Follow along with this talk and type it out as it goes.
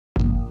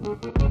All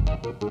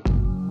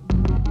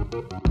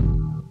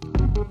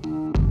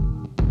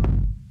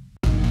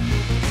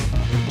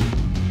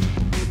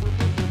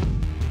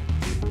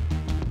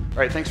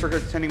right, thanks for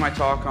attending my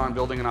talk on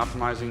building and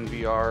optimizing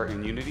VR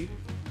in Unity.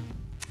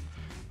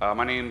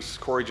 My name's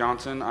Corey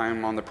Johnson.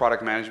 I'm on the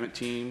product management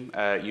team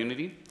at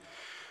Unity.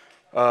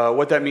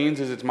 What that means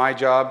is it's my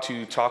job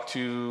to talk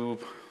to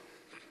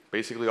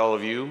basically all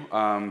of you,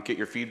 get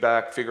your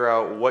feedback, figure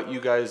out what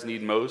you guys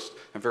need most,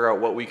 and figure out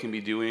what we can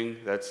be doing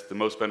that's the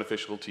most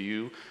beneficial to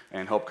you,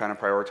 and help kind of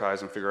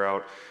prioritize and figure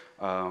out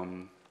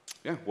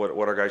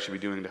what our guys should be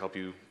doing to help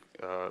you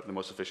the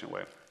most efficient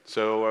way.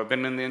 So I've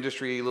been in the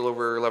industry a little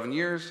over 11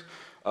 years.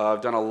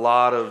 I've done a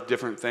lot of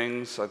different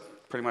things.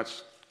 I've pretty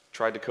much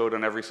tried to code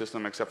on every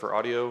system except for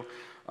audio.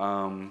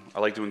 I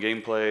like doing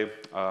gameplay.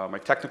 My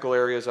technical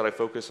areas that I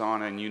focus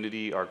on in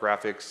Unity are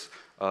graphics,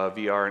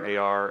 VR and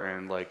AR,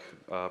 and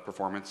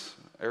performance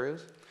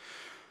areas.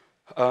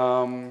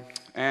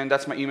 And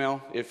that's my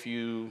email. I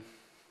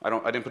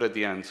didn't put it at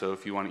the end, so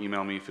if you want to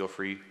email me, feel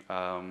free.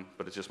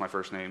 But it's just my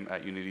first name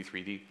at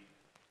Unity3D.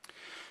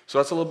 So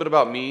that's a little bit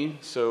about me.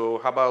 So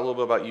how about a little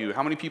bit about you?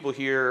 How many people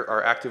here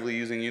are actively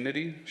using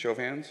Unity? Show of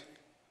hands.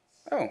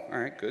 Oh, all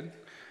right, good.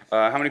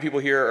 How many people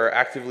here are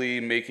actively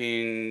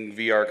making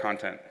VR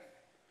content?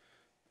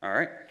 All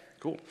right,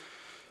 cool.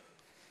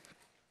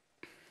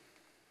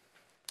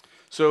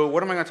 So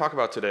what am I going to talk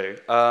about today?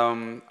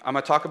 I'm going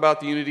to talk about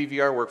the Unity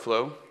VR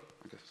workflow.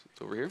 I guess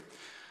it's over here.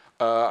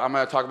 I'm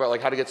going to talk about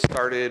how to get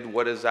started,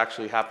 what is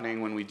actually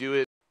happening when we do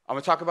it. I'm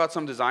going to talk about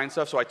some design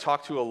stuff. So I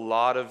talk to a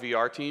lot of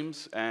VR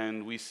teams,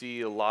 and we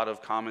see a lot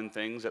of common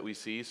things that we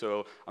see.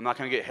 So I'm not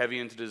going to get heavy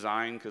into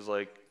design because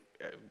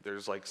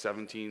there's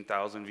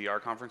 17,000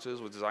 VR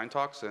conferences with design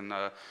talks, and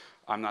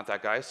I'm not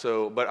that guy.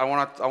 But I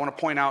want to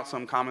point out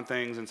some common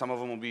things, and some of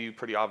them will be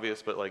pretty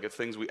obvious, but it's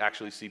things we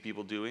actually see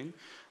people doing,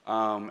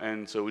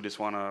 and so we just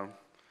want to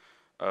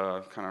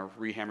kind of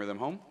re-hammer them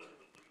home.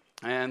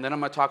 And then I'm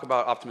going to talk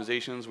about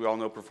optimizations. We all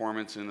know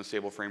performance and a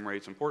stable frame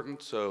rate is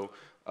important, so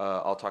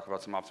I'll talk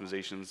about some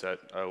optimizations that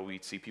we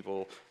see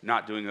people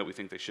not doing that we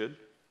think they should.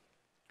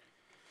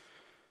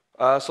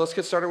 So let's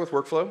get started with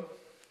workflow.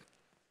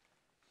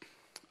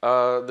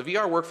 The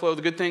VR workflow,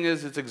 the good thing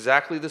is it's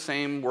exactly the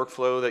same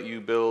workflow that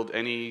you build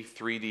any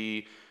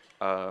 3D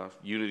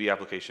Unity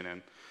application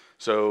in.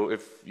 So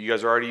if you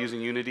guys are already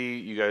using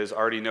Unity, you guys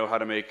already know how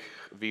to make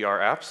VR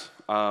apps.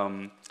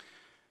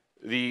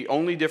 The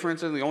only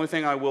difference, and the only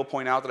thing I will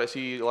point out that I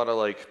see a lot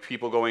of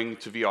people going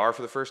to VR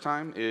for the first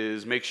time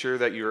is make sure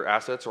that your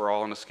assets are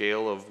all on a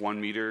scale of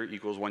 1 meter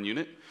equals 1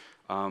 unit.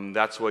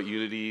 That's what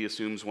Unity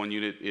assumes 1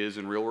 unit is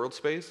in real world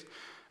space.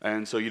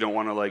 And so you don't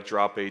want to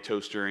drop a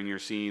toaster in your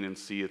scene and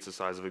see it's the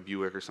size of a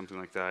Buick or something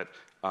like that.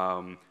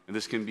 And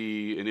this can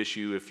be an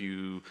issue if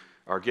you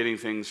are getting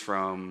things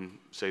from,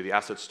 say, the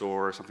asset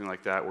store or something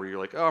like that, where you're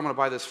like, oh, I'm going to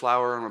buy this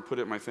flower, I'm going to put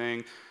it in my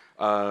thing.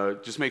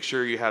 Just make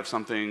sure you have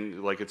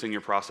something it's in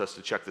your process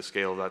to check the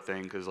scale of that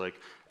thing, because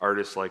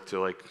artists like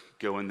to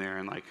go in there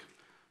and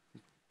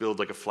build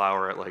a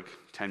flower at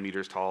 10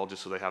 meters tall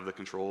just so they have the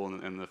control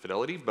and the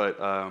fidelity. But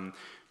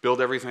build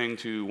everything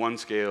to 1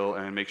 scale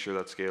and make sure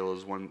that scale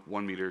is 1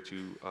 meter to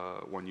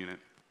 1 unit.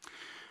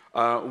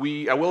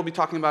 I will be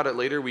talking about it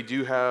later. We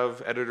do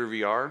have Editor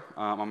VR.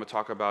 I'm going to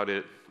talk about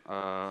it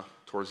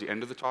towards the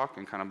end of the talk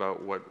and kind of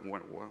about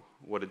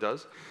what it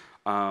does.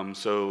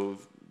 So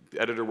the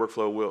editor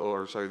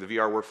workflow the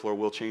VR workflow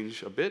will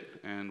change a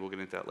bit, and we'll get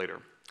into that later.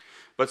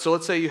 But so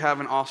let's say you have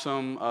an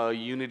awesome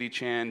Unity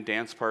Chan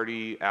dance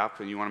party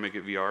app and you want to make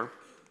it VR.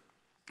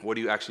 What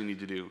do you actually need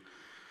to do?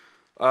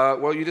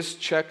 Well, you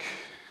just check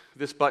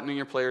this button in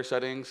your player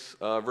settings,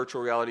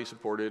 virtual reality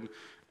supported,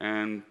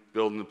 and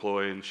build and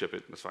deploy and ship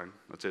it. That's fine.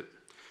 That's it.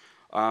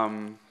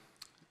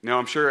 Now,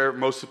 I'm sure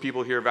most of the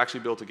people here have actually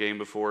built a game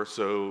before,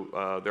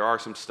 so there are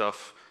some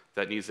stuff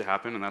that needs to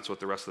happen, and that's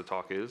what the rest of the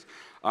talk is.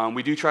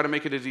 We do try to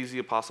make it as easy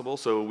as possible,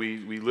 so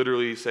we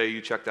literally say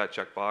you check that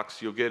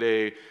checkbox. You'll get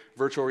a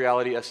virtual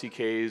reality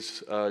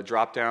SDKs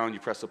drop down, you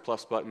press the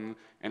plus button,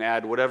 and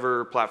add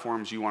whatever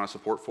platforms you want to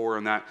support for,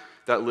 and that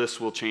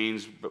list will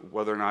change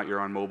whether or not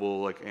you're on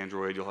mobile, like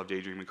Android, you'll have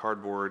Daydream and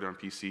Cardboard. On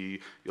PC,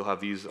 you'll have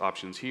these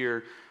options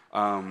here.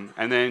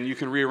 And then you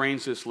can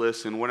rearrange this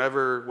list, and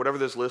whatever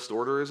this list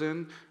order is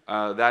in,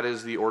 that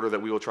is the order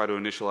that we will try to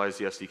initialize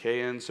the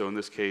SDK in. So in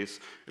this case,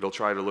 it'll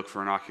try to look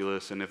for an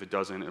Oculus, and if it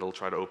doesn't, it'll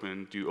try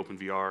to do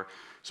OpenVR.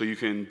 So you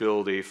can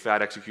build a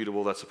fat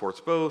executable that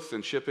supports both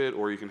and ship it,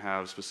 or you can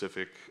have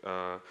specific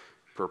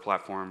per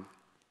platform.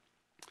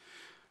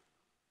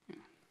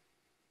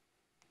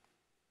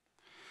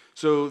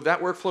 So that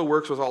workflow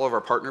works with all of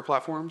our partner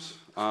platforms.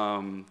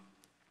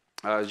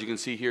 As you can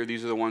see here,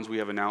 these are the ones we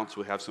have announced.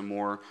 We have some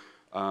more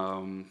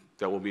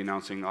that we'll be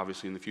announcing,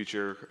 obviously, in the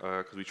future,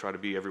 because we try to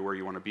be everywhere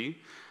you want to be.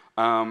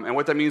 And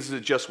what that means is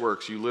it just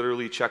works. You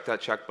literally check that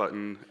check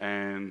button,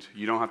 and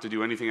you don't have to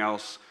do anything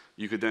else.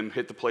 You could then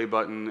hit the play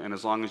button, and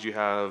as long as you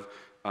have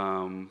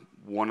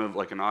one of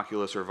an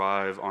Oculus or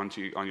Vive on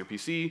your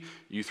PC,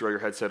 you throw your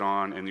headset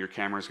on, and your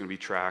camera is going to be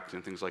tracked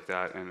and things like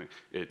that, and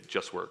it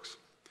just works.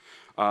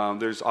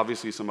 There's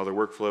obviously some other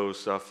workflow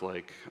stuff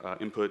like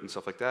input and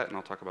stuff like that, and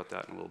I'll talk about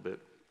that in a little bit.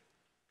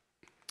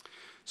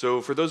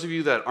 So for those of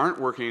you that aren't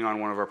working on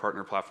one of our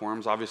partner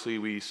platforms, obviously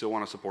we still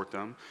want to support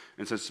them.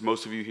 And since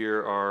most of you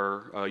here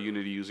are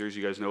Unity users,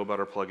 you guys know about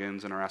our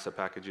plugins and our asset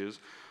packages.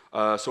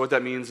 So what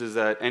that means is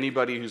that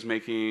anybody who's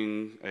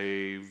making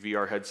a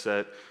VR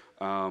headset,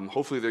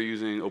 hopefully they're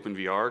using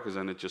OpenVR, because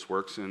then it just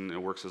works, and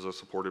it works as a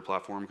supported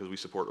platform, because we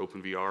support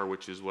OpenVR,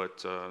 which is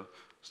what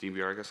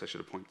SteamVR, I guess I should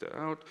have pointed that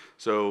out.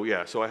 So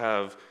yeah, so I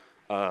have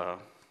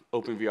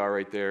OpenVR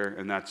right there,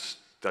 and that's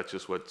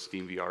just what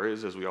SteamVR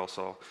is, as we all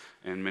saw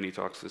in many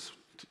talks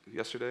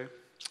yesterday.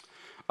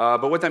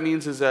 But what that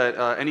means is that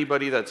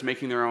anybody that's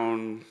making their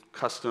own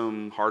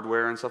custom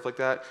hardware and stuff like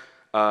that,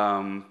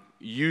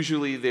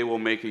 usually they will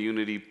make a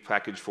Unity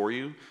package for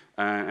you,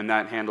 and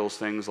that handles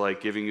things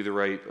like giving you the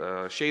right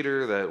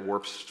shader that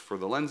warps for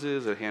the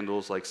lenses. It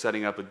handles like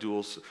setting up a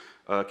dual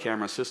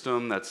camera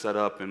system that's set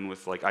up and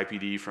with like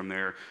IPD from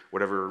there,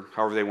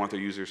 however they want their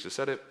users to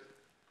set it.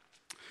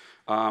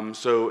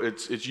 So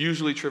it's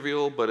usually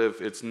trivial, but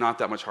it's not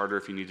that much harder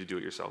if you need to do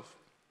it yourself.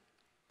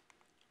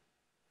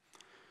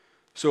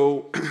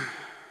 So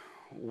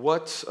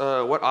what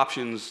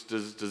options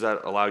does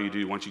that allow you to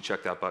do once you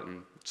check that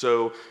button?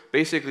 So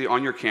basically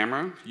on your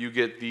camera, you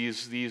get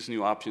these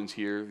new options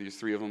here, these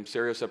three of them: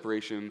 stereo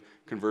separation,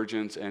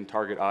 convergence, and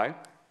target eye.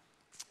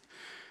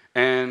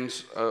 And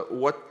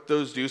what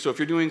those do, so if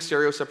you're doing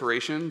stereo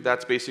separation,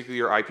 that's basically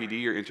your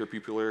IPD, your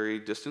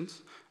interpupillary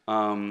distance.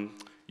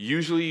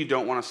 Usually you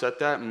don't want to set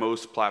that.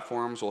 Most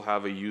platforms will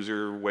have a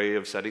user way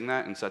of setting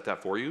that and set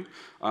that for you.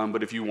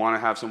 But if you want to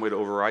have some way to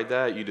override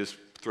that, you just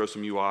throw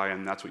some UI,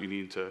 and that's what you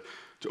need to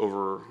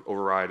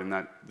override, and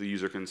that the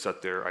user can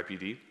set their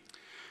IPD.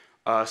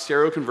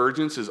 Stereo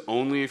convergence is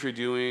only if you're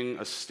doing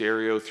a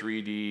stereo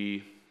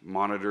 3D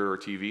monitor or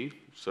TV.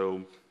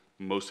 So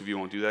most of you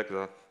won't do that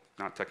because that's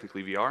not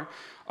technically VR.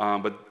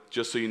 But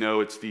just so you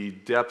know, it's the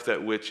depth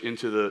at which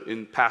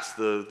past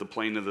the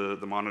plane of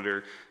the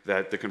monitor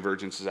that the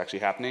convergence is actually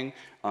happening.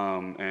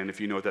 And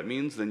if you know what that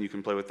means, then you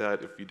can play with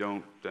that. If you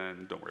don't,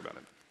 then don't worry about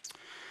it.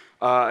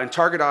 And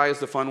target eye is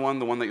the fun one,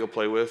 the one that you'll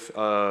play with.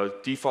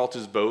 Default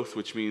is both,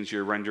 which means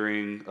you're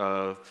rendering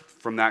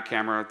from that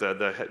camera,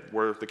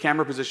 where the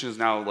camera position is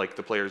now like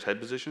the player's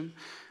head position,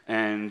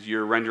 and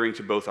you're rendering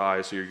to both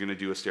eyes, so you're going to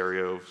do a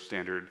stereo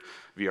standard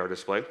VR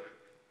display.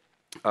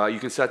 You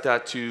can set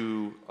that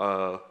to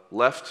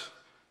left,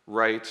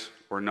 right,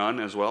 or none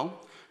as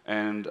well.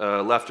 And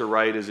left or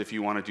right is if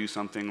you want to do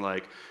something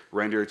like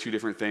render two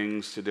different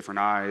things to different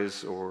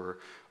eyes, or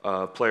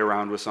play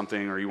around with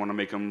something, or you want to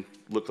make them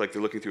look like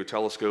they're looking through a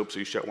telescope, so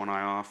you shut one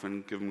eye off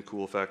and give them a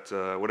cool effect,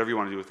 whatever you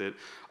want to do with it.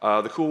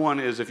 The cool one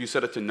is if you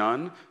set it to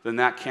none, then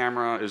that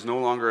camera is no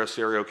longer a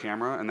stereo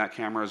camera, and that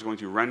camera is going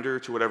to render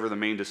to whatever the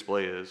main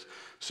display is.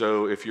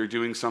 So if you're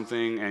doing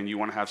something and you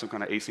want to have some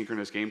kind of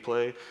asynchronous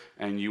gameplay,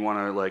 and you want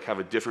to like have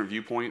a different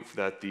viewpoint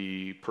that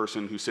the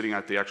person who's sitting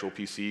at the actual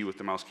PC with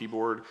the mouse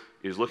keyboard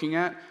is looking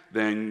at,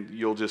 then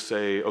you'll just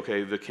say,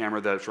 okay, the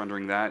camera that's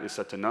rendering that is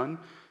set to none,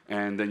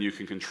 and then you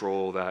can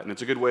control that. And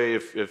it's a good way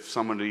if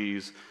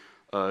somebody's,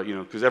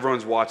 because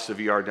everyone's watched the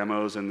VR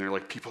demos, and they're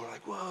like, people are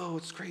like, whoa,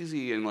 it's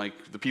crazy, and like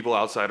the people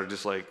outside are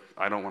just like,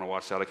 I don't want to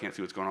watch that, I can't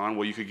see what's going on.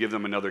 Well, you could give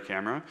them another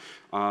camera,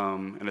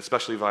 and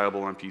especially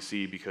viable on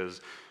PC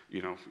because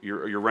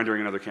you're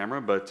rendering another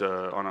camera, but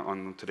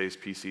on today's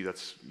PC,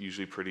 that's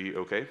usually pretty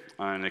okay,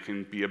 and it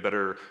can be a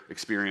better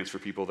experience for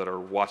people that are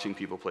watching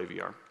people play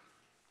VR.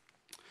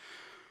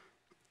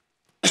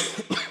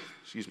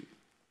 Excuse me.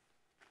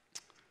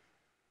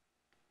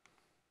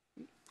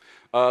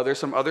 There's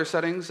some other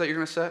settings that you're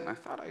going to set, and I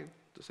thought I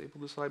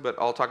disabled this slide, but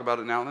I'll talk about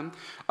it now then.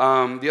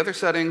 The other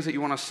settings that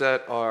you want to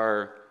set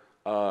are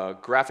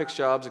graphics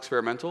jobs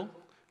experimental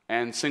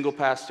and single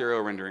pass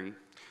stereo rendering.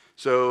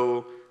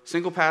 So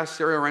single pass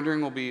stereo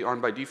rendering will be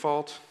on by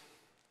default,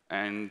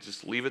 and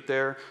just leave it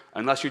there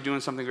unless you're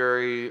doing something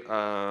very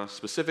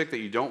specific that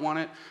you don't want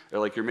it, or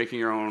like you're making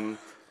your own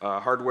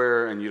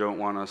hardware and you don't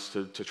want us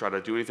to try to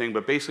do anything.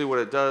 But basically what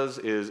it does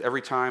is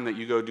every time that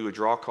you go do a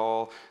draw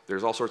call,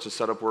 there's all sorts of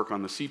setup work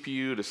on the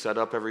CPU to set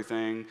up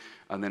everything,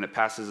 and then it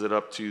passes it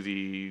up to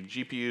the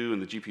GPU,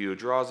 and the GPU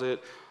draws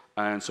it.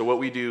 And so what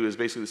we do is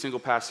basically the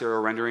single pass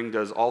stereo rendering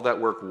does all that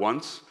work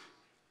once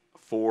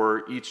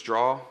for each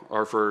draw,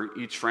 or for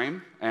each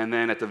frame, and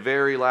then at the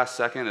very last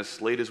second,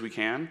 as late as we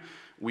can,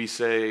 we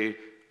say,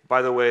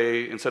 by the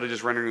way, instead of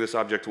just rendering this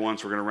object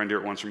once, we're going to render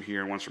it once from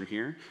here and once from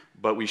here,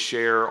 but we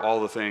share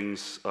all the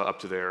things up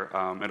to there.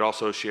 It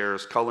also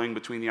shares culling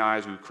between the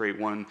eyes. We create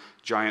one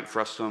giant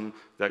frustum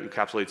that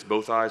encapsulates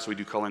both eyes, so we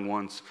do culling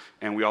once,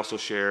 and we also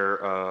share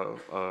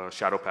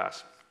shadow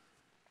pass.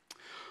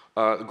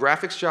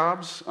 Graphics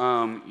jobs,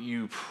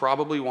 you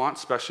probably want,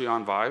 especially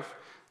on Vive.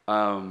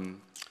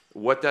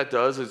 What that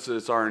does is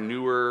it's our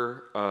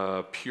newer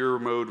pure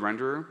mode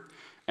renderer.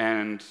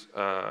 And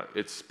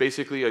it's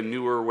basically a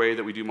newer way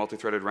that we do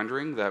multi-threaded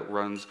rendering that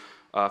runs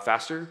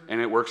faster, and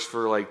it works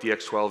for like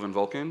DX12 and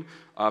Vulkan.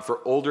 For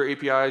older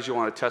APIs, you'll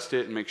want to test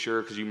it and make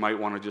sure, because you might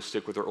want to just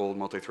stick with our old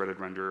multi-threaded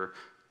renderer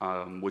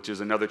which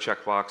is another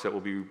checkbox that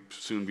will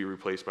soon be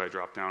replaced by a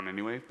drop-down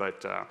anyway,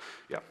 but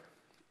yeah.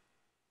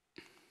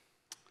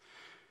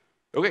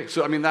 Okay,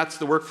 so I mean, that's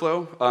the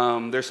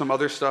workflow. There's some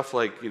other stuff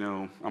like,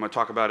 I'm gonna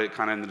talk about it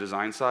kind of in the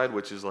design side,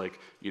 which is like,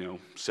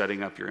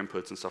 setting up your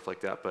inputs and stuff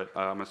like that, but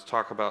I'm gonna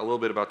talk about a little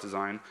bit about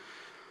design.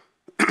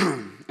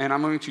 And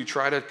I'm going to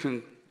try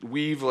to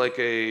weave like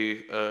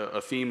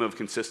a theme of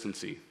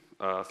consistency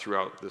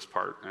throughout this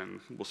part,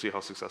 and we'll see how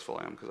successful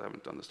I am because I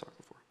haven't done this talk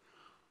before.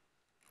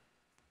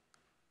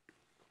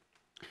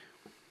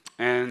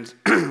 And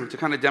to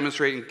kind of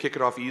demonstrate and kick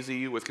it off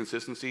easy with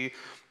consistency,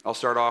 I'll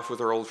start off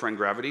with our old friend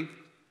Gravity.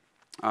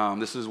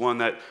 This is one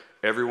that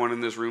everyone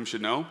in this room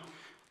should know.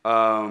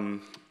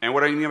 And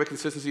what I mean by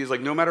consistency is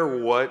like no matter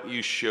what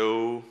you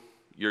show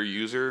your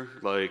user,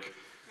 like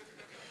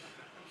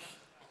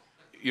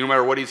no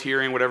matter what he's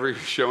hearing, whatever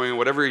he's showing,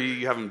 whatever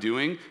you have him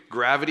doing,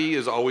 Gravity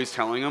is always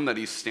telling him that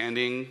he's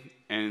standing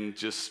and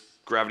just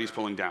gravity's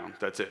pulling down.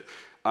 That's it.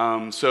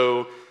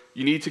 So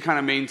you need to kind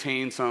of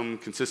maintain some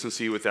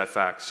consistency with that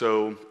fact.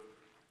 So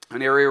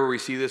an area where we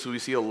see this, we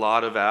see a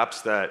lot of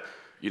apps that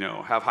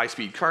have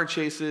high-speed car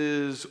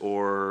chases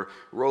or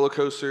roller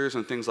coasters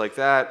and things like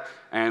that,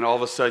 and all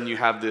of a sudden you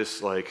have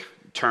this like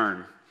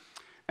turn.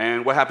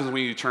 And what happens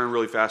when you turn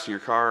really fast in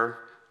your car?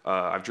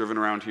 I've driven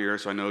around here,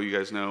 so I know you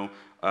guys know.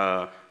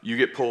 You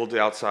get pulled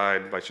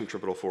outside by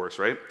centripetal force,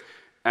 right?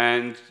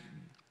 And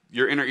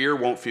your inner ear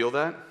won't feel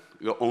that.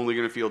 You're only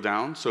going to feel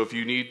down. So if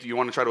you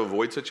want to try to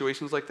avoid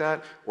situations like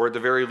that, or at the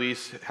very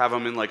least have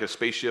them in like a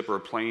spaceship or a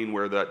plane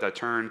where that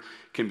turn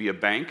can be a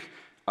bank.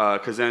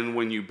 Because then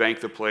when you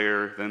bank the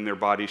player, then their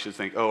body should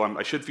think, oh,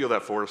 I should feel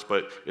that force,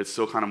 but it's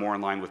still kind of more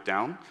in line with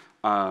down.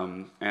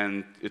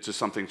 And it's just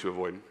something to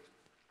avoid.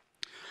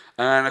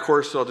 And of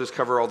course, I'll just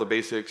cover all the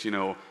basics,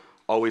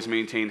 always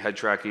maintain head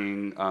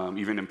tracking,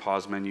 even in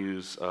pause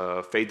menus.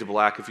 Fade to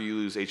black if you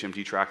use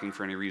HMD tracking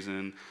for any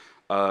reason.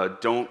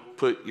 Don't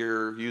put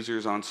your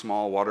users on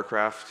small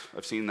watercraft.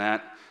 I've seen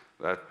that.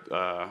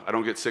 I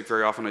don't get sick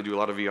very often. I do a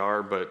lot of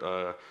VR,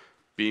 but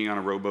being on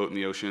a rowboat in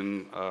the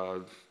ocean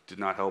did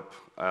not help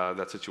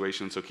that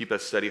situation. So keep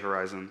that steady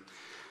horizon.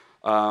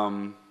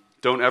 Don't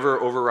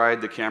ever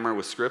override the camera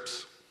with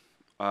scripts.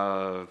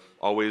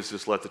 Always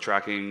just let the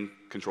tracking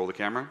control the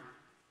camera.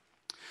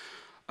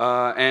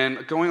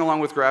 And going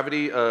along with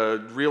Gravity,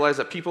 realize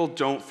that people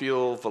don't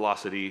feel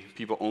velocity.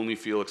 People only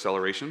feel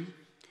acceleration.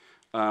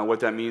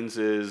 What that means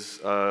is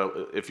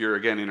if you're,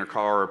 again, in a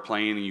car or a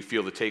plane and you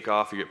feel the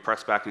takeoff, you get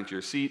pressed back into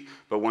your seat,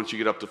 but once you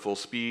get up to full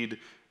speed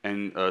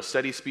and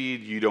steady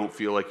speed, you don't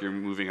feel like you're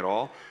moving at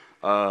all.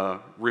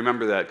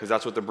 Remember that, because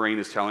that's what the brain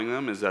is telling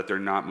them, is that they're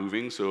not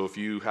moving. So if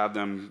you have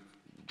them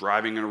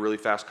driving in a really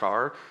fast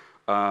car,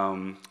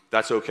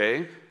 that's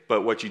okay.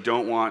 But what you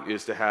don't want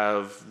is to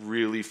have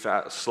really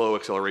fast, slow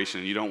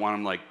acceleration. You don't want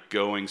them like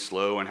going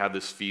slow and have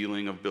this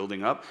feeling of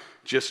building up.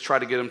 Just try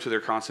to get them to their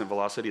constant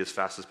velocity as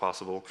fast as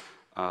possible.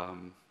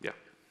 Yeah.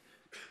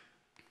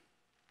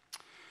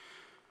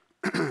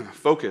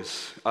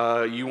 Focus.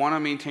 You want to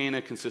maintain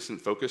a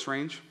consistent focus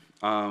range.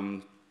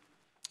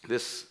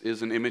 This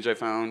is an image I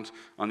found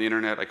on the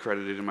internet. I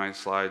credited in my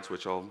slides,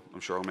 which I'm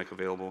sure I'll make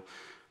available.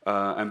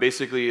 And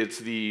basically, it's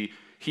the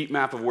heat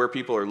map of where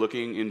people are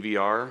looking in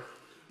VR.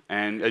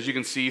 And as you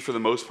can see, for the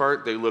most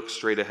part, they look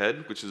straight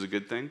ahead, which is a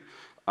good thing,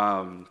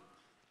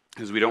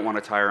 because we don't want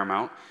to tire them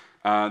out.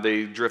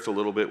 They drift a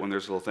little bit when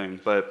there's a little thing.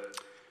 But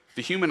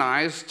the human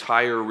eyes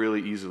tire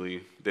really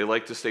easily. They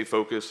like to stay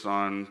focused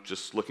on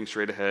just looking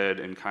straight ahead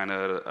and kind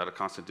of at a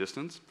constant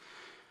distance.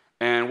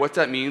 And what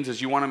that means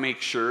is you want to make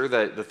sure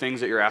that the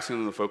things that you're asking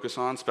them to focus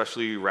on,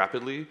 especially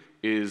rapidly,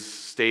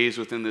 stays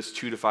within this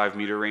 2 to 5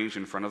 meter range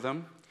in front of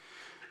them.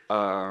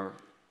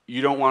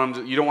 You don't want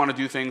to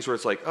do things where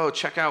it's like, oh,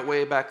 check out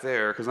way back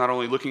there, because not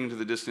only looking into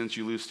the distance,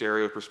 you lose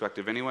stereo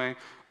perspective anyway.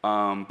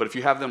 But if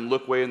you have them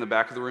look way in the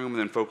back of the room and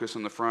then focus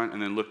in the front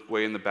and then look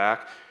way in the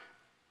back,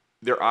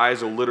 their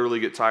eyes will literally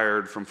get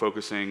tired from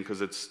focusing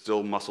because it's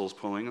still muscles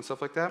pulling and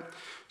stuff like that.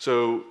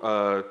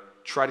 So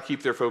try to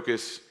keep their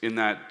focus in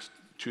that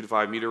 2 to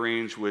 5 meter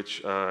range,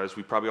 which, as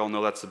we probably all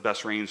know, that's the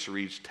best range to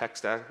reach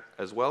text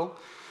as well.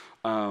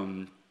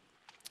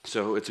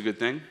 So it's a good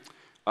thing.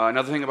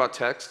 Another thing about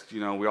text,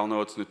 we all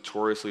know it's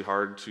notoriously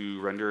hard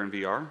to render in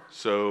VR.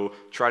 So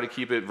try to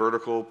keep it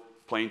vertical,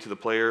 playing to the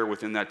player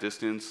within that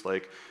distance.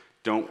 Like,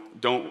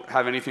 don't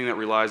have anything that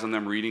relies on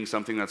them reading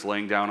something that's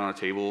laying down on a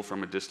table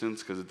from a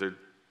distance, because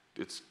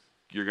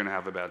you're going to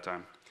have a bad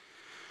time.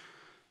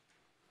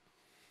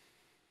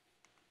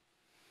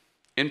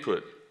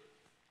 Input.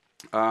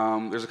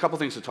 There's a couple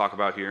things to talk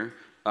about here.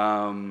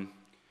 Obviously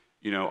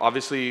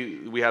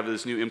we have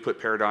this new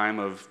input paradigm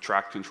of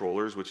tracked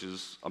controllers, which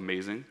is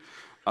amazing.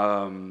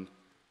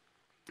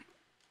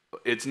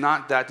 It's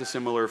not that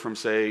dissimilar from,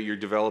 say, you're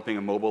developing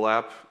a mobile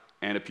app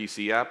and a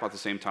PC app at the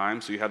same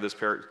time. So you have this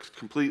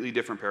completely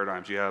different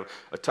paradigms. You have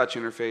a touch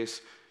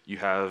interface, you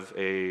have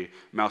a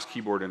mouse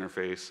keyboard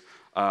interface,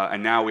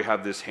 and now we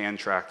have this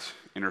hand-tracked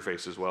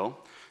interface as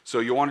well. So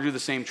you want to do the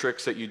same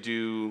tricks that you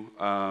do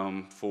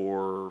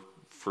for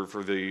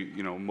for the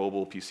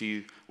mobile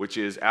PC, which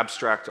is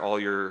abstract all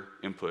your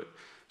input.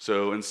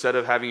 So instead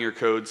of having your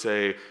code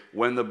say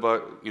when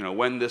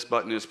when this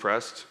button is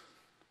pressed,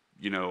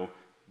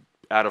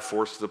 add a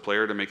force to the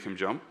player to make him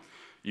jump,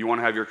 you want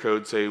to have your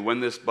code say when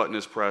this button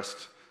is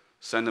pressed,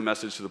 send a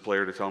message to the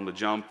player to tell him to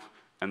jump,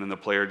 and then the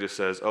player just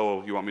says,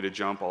 oh, you want me to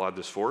jump? I'll add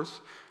this force.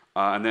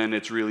 And then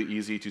it's really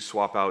easy to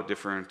swap out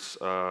different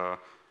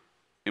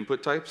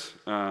input types.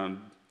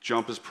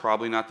 Jump is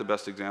probably not the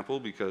best example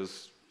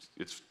because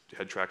it's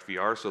head tracked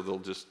VR, so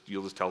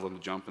you'll just tell them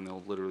to jump and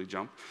they'll literally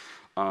jump.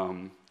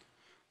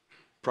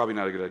 Probably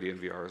not a good idea in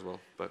VR as well.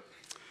 But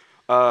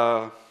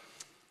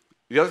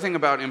the other thing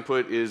about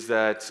input is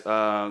that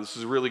this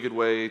is a really good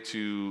way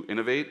to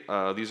innovate.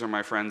 These are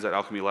my friends at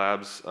Alchemy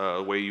Labs,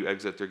 the way you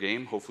exit their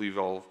game. Hopefully you've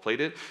all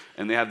played it.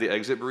 And they have the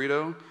exit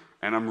burrito,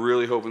 and I'm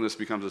really hoping this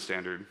becomes a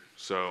standard.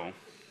 So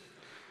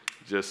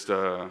just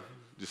have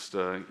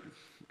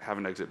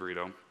an exit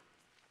burrito.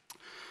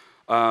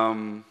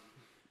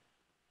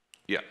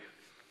 Yeah.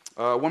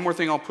 One more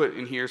thing I'll put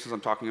in here since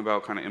I'm talking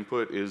about kind of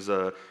input is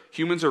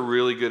humans are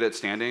really good at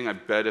standing. I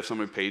bet if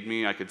someone paid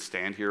me, I could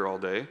stand here all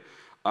day.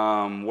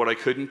 What I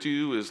couldn't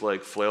do is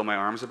like flail my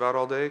arms about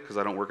all day because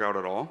I don't work out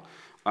at all.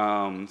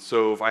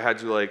 So if I had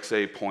to like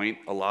say point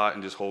a lot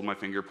and just hold my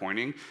finger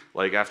pointing,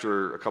 like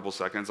after a couple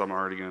seconds I'm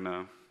already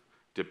gonna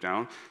dip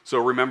down. So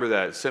remember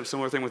that.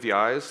 Similar thing with the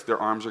eyes, their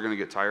arms are gonna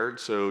get tired,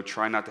 so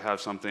try not to have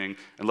something,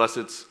 unless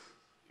it's,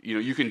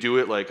 you can do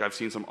it, like I've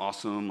seen some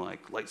awesome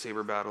like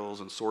lightsaber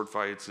battles and sword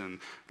fights and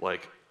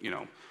like,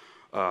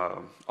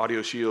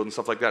 audio shield and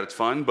stuff like that. It's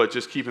fun, but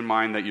just keep in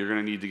mind that you're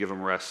gonna need to give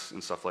them rests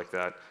and stuff like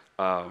that.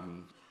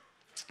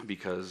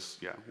 Because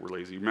yeah, we're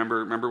lazy.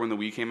 Remember when the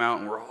Wii came out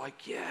and we're all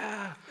like,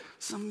 yeah,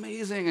 it's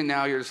amazing, and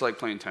now you're just like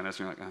playing tennis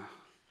and you're like,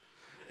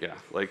 yeah,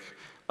 like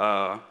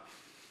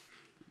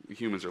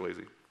humans are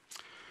lazy.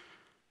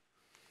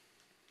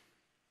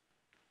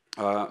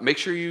 Make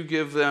sure you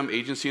give them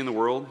agency in the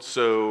world.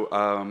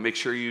 So make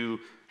sure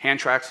hand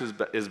tracks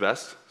is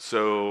best.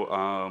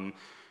 So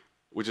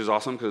which is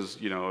awesome because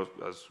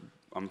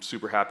I'm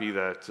super happy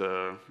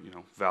that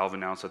Valve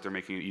announced that they're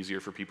making it easier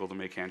for people to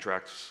make hand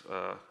tracks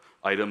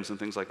items and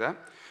things like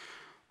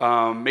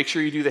that. Make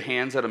sure you do the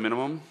hands at a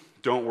minimum.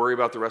 Don't worry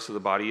about the rest of the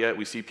body yet.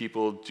 We see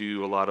people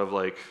do a lot of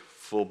like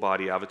full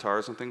body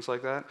avatars and things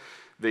like that.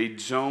 They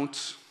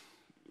don't,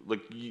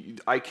 like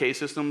IK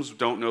systems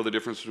don't know the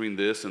difference between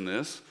this and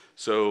this.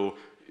 So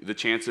the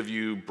chance of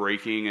you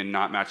breaking and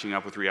not matching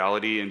up with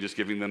reality and just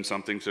giving them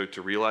something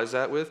to realize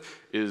that with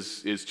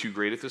is too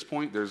great at this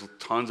point. There's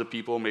tons of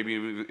people, maybe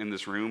even in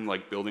this room,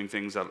 like building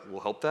things that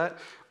will help that.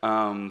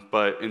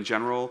 But in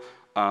general,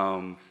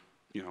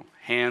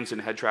 hands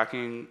and head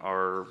tracking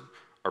are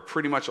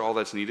pretty much all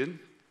that's needed.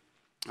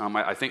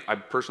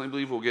 I personally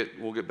believe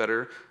we'll get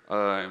better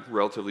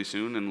relatively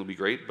soon, and it'll be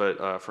great.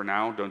 But for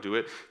now, don't do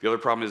it. The other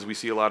problem is we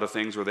see a lot of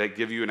things where they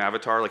give you an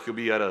avatar, like you'll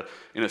be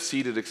in a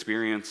seated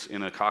experience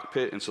in a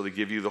cockpit, and so they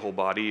give you the whole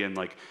body, and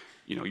like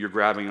you're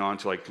grabbing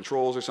onto like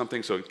controls or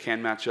something, so it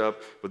can match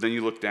up. But then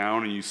you look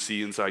down and you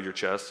see inside your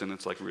chest, and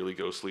it's like really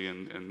ghostly.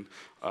 And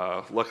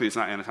luckily, it's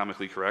not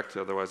anatomically correct.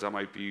 Otherwise, that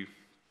might be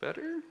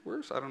better,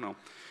 worse. I don't know.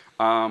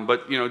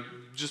 But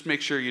just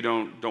make sure you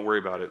don't worry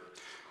about it.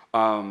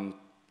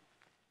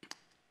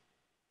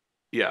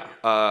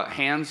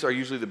 Hands are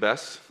usually the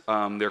best.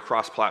 They're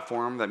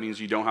cross-platform. That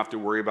means you don't have to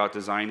worry about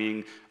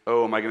designing,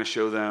 am I going to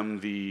show them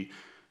the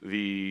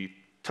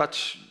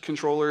touch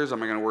controllers?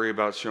 Am I going to worry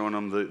about showing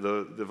them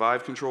the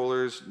Vive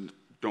controllers?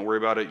 Don't worry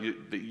about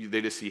it.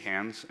 They just see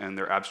hands, and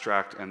they're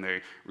abstract, and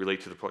they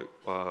relate to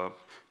the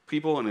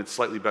people, and it's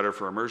slightly better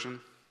for immersion.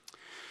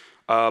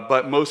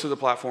 But most of the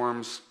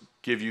platforms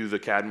give you the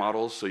CAD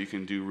models, so you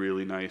can do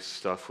really nice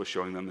stuff with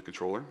showing them the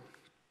controller.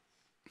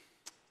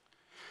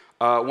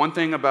 One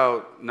thing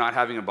about not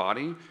having a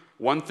body,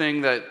 one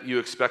thing that you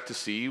expect to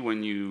see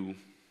when you're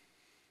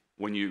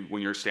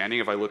standing,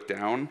 if I look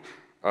down,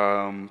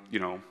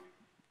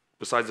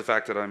 besides the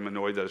fact that I'm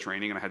annoyed that it's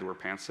raining and I had to wear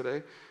pants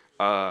today,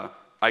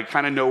 I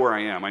kind of know where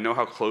I am. I know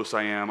how close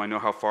I am. I know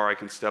how far I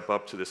can step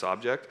up to this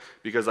object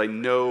because I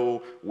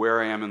know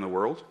where I am in the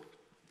world.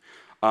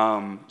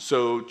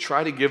 So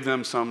try to give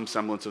them some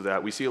semblance of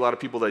that. We see a lot of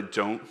people that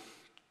don't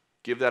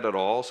give that at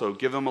all, so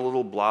give them a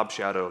little blob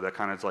shadow that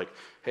kind of is like,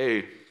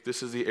 hey,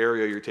 this is the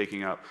area you're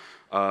taking up.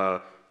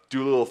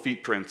 Do little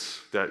feet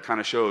prints that kind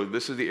of show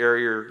this is the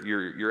area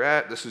you're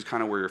at, this is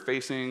kind of where you're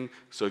facing,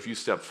 so if you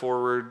step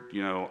forward,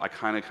 I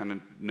kind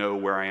of know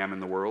where I am in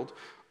the world,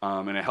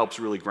 and it helps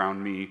really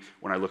ground me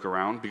when I look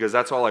around, because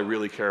that's all I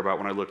really care about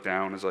when I look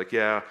down is like,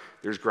 yeah,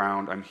 there's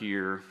ground, I'm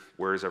here,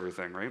 where's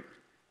everything, right?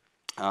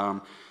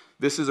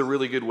 This is a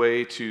really good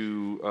way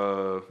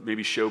to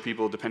maybe show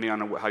people, depending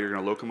on how you're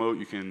going to locomote,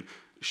 you can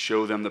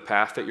show them the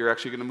path that you're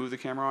actually going to move the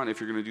camera on.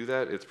 If you're going to do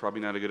that, it's probably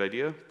not a good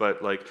idea.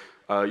 But like,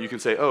 you can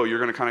say, oh, you're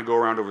going to kind of go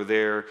around over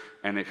there,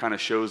 and it kind of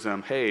shows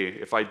them, hey,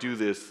 if I do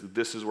this,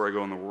 this is where I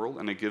go in the world,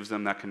 and it gives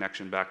them that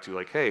connection back to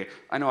like, hey,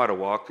 I know how to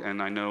walk,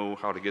 and I know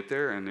how to get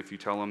there, and if you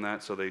tell them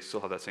that, so they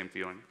still have that same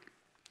feeling.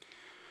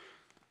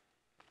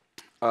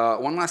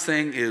 One last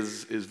thing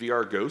is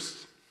VR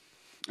Ghosts.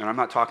 And I'm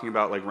not talking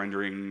about like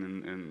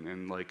rendering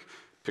and like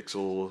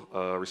pixel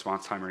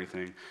response time or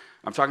anything.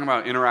 I'm talking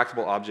about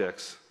interactable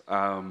objects.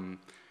 VR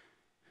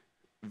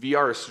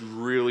is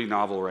really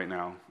novel right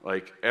now.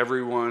 Like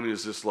everyone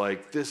is just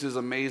like, this is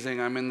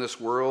amazing, I'm in this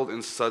world,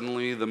 and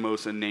suddenly the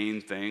most inane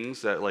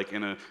things that like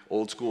in an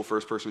old school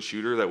first person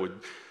shooter that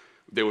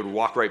they would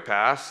walk right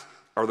past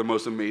are the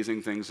most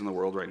amazing things in the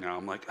world right now.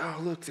 I'm like, oh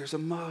look, there's a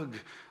mug,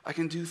 I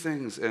can do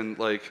things, and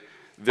like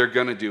they're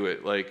gonna do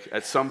it. Like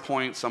at some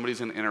point somebody's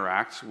gonna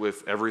interact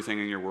with everything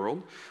in your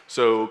world.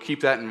 So keep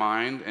that in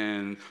mind,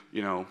 and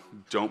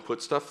don't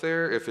put stuff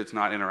there if it's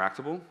not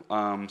interactable.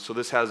 So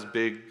this has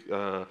big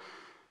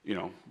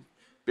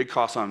big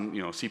costs on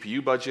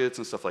CPU budgets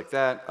and stuff like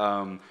that.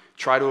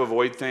 Try to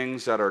avoid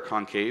things that are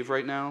concave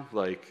right now,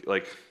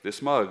 like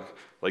this mug.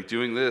 Like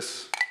doing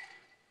this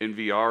in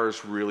VR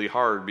is really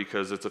hard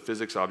because it's a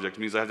physics object.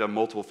 It means I have to have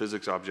multiple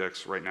physics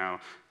objects right now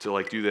to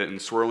like do that, and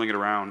swirling it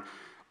around.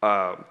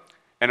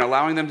 And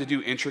allowing them to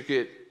do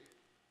intricate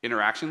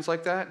interactions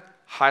like that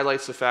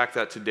highlights the fact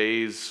that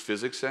today's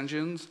physics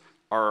engines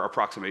are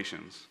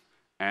approximations.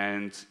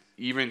 And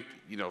even,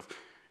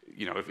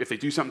 if they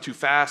do something too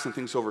fast and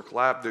things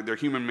overlap, their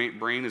human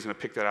brain is going to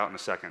pick that out in a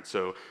second.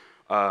 So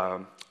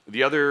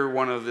the other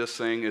one of this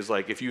thing is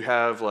like if you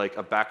have like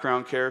a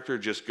background character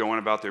just going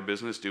about their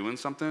business doing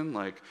something,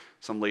 like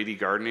some lady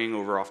gardening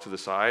over off to the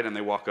side, and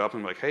they walk up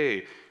and like,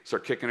 hey,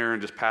 start kicking her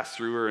and just pass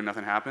through her and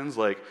nothing happens,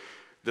 like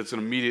that's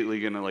immediately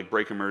going to like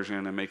break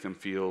immersion and make them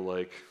feel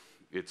like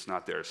it's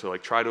not there. So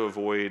like try to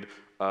avoid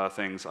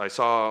things. I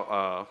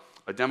saw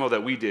a demo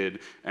that we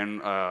did,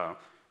 and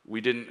we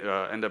didn't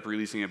end up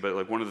releasing it, but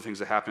like one of the things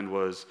that happened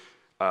was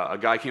a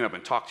guy came up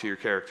and talked to your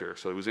character,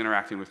 so he was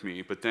interacting with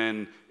me, but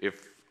then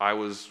if I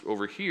was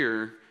over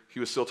here, he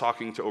was still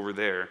talking to over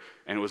there,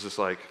 and it was just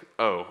like,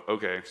 oh,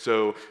 okay.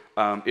 So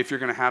if you're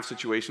gonna have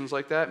situations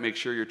like that, make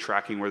sure you're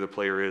tracking where the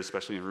player is,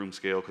 especially in room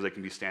scale, because they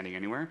can be standing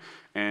anywhere,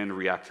 and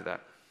react to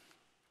that.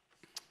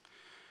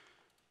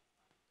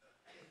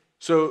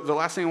 So the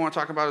last thing I want to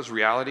talk about is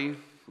reality.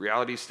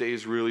 Reality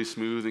stays really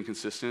smooth and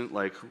consistent.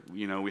 Like,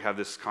 we have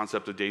this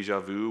concept of deja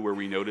vu where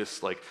we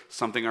notice like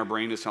something, our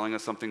brain is telling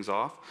us something's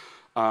off.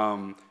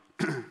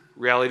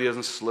 Reality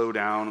doesn't slow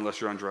down unless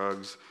you're on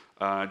drugs.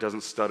 It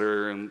doesn't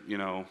stutter, and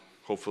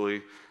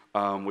hopefully,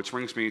 which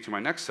brings me to my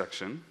next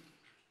section,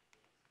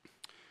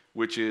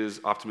 which is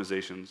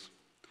optimizations.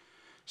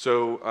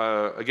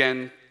 So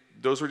again,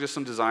 those were just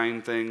some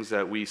design things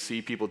that we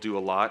see people do a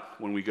lot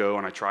when we go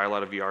and I try a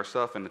lot of VR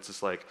stuff, and it's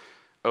just like,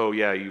 oh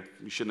yeah, you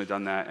shouldn't have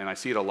done that, and I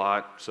see it a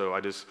lot, so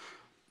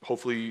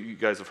hopefully you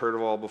guys have heard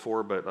of all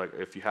before, but like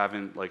if you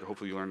haven't, like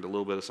hopefully you learned a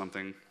little bit of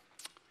something.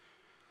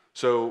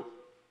 So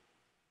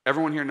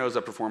everyone here knows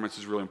that performance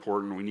is really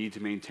important. We need to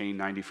maintain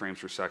 90 frames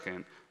per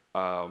second,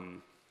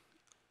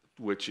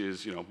 which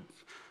is,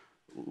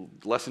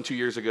 less than 2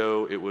 years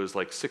ago, it was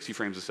like 60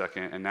 frames a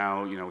second, and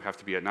now, we have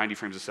to be at 90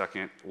 frames a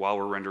second while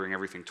we're rendering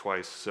everything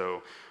twice.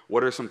 So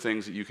what are some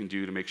things that you can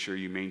do to make sure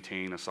you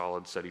maintain a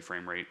solid, steady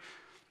frame rate?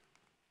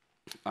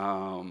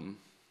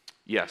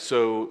 Yeah,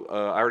 so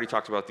I already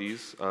talked about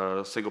these.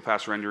 Single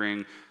pass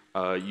rendering,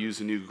 use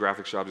the new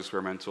graphics jobs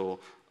experimental.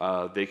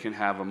 They can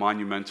have a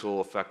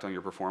monumental effect on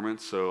your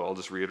performance, so I'll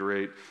just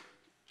reiterate,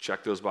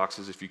 check those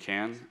boxes if you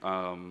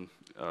can.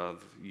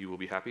 You will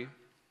be happy.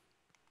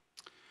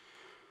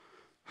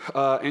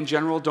 In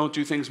general, don't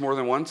do things more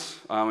than once.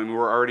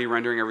 We're already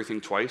rendering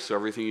everything twice, so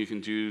everything you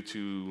can do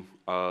to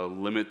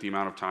limit the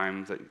amount of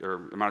times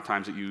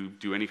that you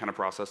do any kind of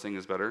processing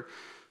is better.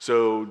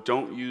 So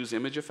don't use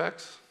image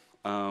effects,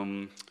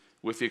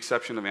 with the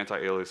exception of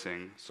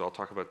anti-aliasing. So I'll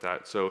talk about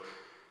that. So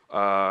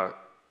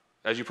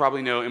as you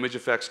probably know, image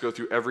effects go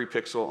through every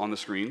pixel on the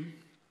screen.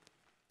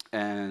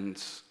 And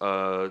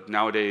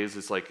nowadays,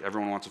 it's like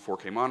everyone wants a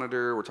 4K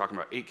monitor. We're talking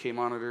about 8K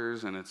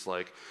monitors, and it's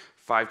like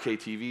 5K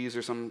TVs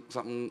or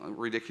something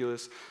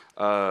ridiculous.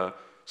 So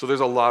there's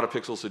a lot of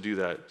pixels to do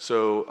that.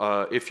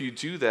 So if you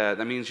do that,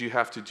 that means you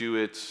have to do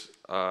it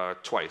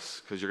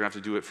twice, because you're going to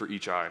have to do it for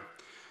each eye.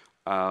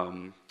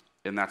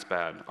 And that's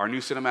bad. Our new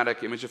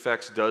cinematic image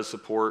effects does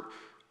support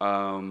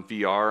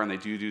VR, and they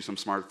do some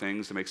smart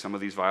things to make some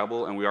of these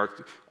viable. And we are,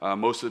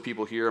 most of the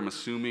people here, I'm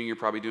assuming you're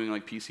probably doing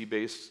like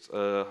PC-based,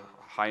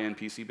 high-end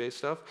PC-based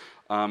stuff.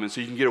 And so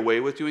you can get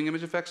away with doing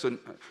image effects. So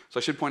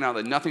I should point out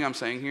that nothing I'm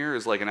saying here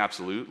is like an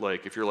absolute.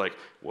 Like if you're like,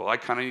 well, I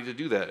kind of need to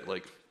do that,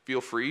 like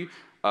feel free.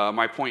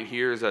 My point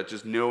here is that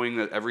just knowing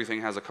that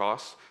everything has a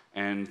cost,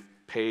 and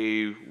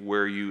pay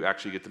where you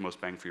actually get the most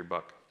bang for your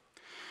buck.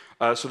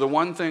 So the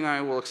one thing I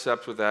will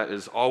accept with that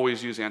is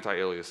always use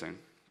anti-aliasing.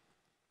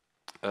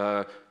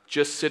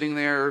 Just sitting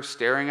there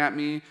staring at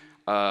me,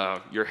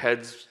 your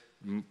head's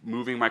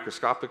moving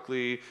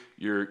microscopically,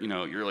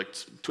 you're like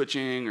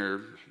twitching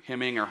or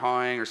hemming or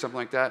hawing or something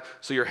like that.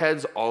 So your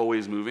head's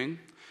always moving.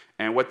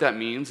 And what that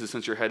means is,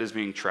 since your head is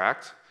being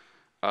tracked,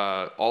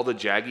 all the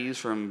jaggies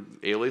from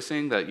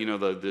aliasing, that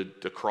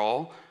the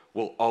crawl,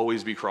 will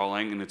always be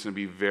crawling, and it's going to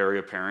be very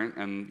apparent.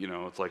 And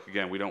it's like,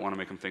 again, we don't want to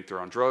make them think they're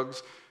on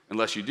drugs.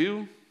 Unless you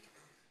do,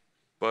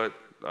 but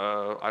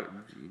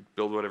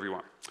build whatever you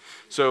want.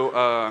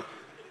 So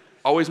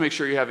always make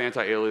sure you have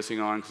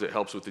anti-aliasing on because it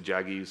helps with the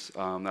jaggies.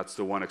 That's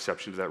the one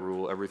exception to that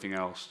rule. Everything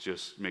else,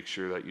 just make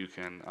sure that you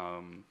can,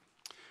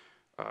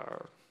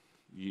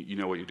 you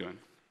know what you're doing.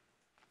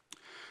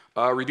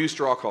 Reduce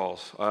draw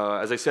calls.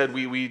 As I said,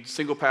 we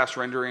single pass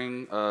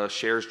rendering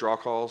shares draw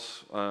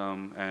calls,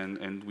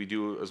 and we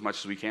do as much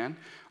as we can.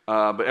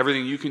 But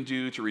everything you can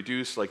do to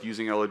reduce, like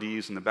using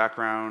LEDs in the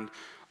background,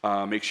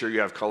 make sure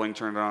you have culling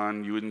turned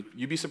on.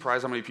 You'd be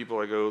surprised how many people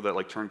I go that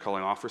like turn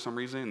culling off for some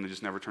reason and they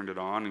just never turned it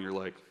on, and you're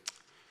like,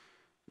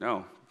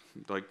 no,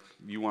 like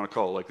you want to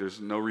cull. Like there's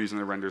no reason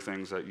to render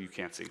things that you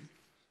can't see.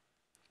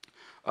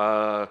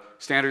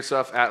 Standard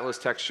stuff, Atlas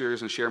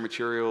textures and share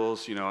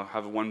materials. You know,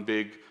 have one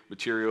big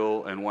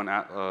material and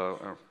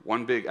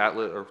one big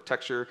Atlas or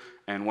texture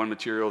and one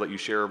material that you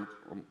share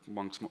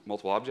amongst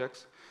multiple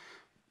objects.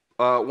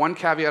 One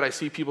caveat I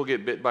see people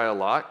get bit by a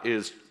lot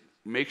is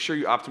make sure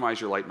you optimize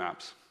your light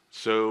maps.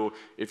 So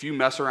if you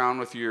mess around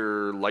with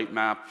your light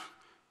map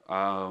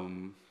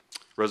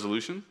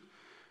resolution,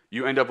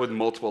 you end up with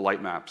multiple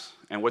light maps.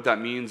 And what that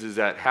means is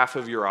that half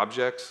of your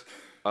objects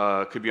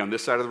could be on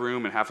this side of the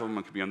room, and half of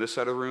them could be on this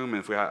side of the room.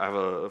 And if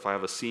I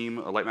have a seam,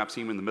 a light map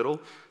seam in the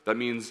middle, that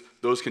means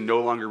those can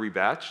no longer be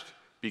batched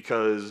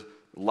because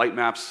light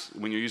maps,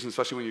 when you're using,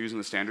 especially when you're using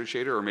the standard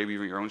shader or maybe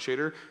even your own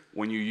shader,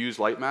 when you use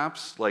light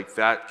maps, like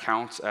that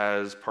counts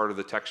as part of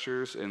the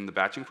textures in the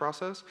batching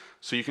process.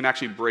 So you can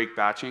actually break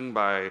batching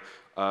by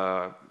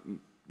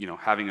you know,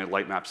 having a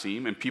light map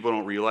seam, and people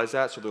don't realize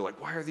that, so they're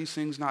like, why are these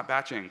things not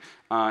batching?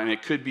 And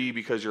it could be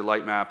because your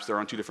light maps, they're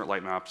on two different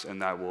light maps,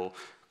 and that will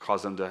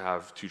cause them to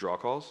have two draw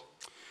calls.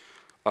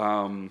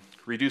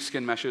 Reduce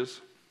skin meshes.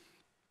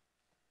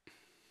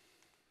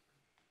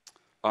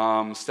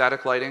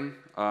 Static lighting.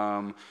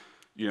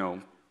 You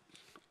know,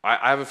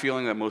 I have a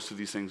feeling that most of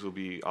these things will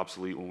be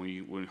obsolete when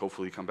we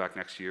hopefully come back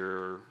next year,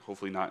 or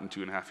hopefully not in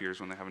 2.5 years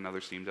when they have another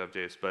Steam Dev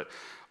Days. But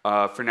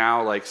for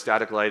now, like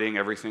static lighting,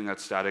 everything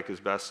that's static is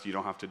best. You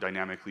don't have to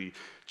dynamically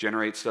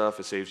generate stuff.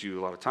 It saves you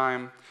a lot of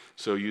time.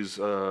 So use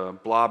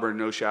blob or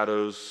no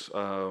shadows.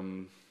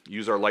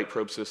 Use our light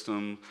probe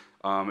system.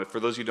 For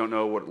those of you who don't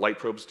know what light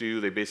probes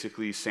do, they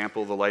basically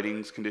sample the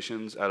lighting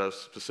conditions at a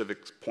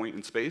specific point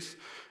in space,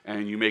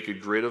 and you make a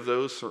grid of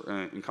those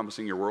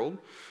encompassing your world.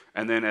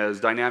 And then as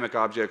dynamic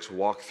objects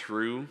walk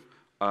through,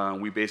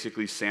 we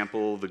basically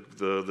sample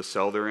the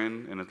cell they're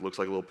in, and it looks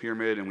like a little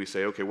pyramid, and we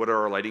say, okay, what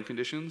are our lighting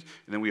conditions?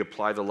 And then we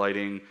apply the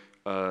lighting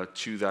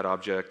to that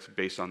object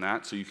based on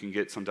that, so you can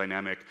get some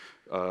dynamic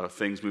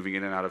things moving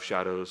in and out of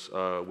shadows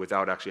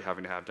without actually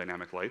having to have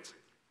dynamic lights.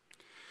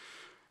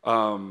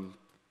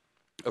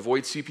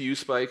 Avoid CPU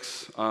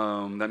spikes.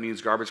 That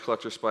means garbage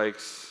collector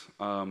spikes.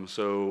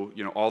 So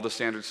you know, all the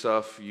standard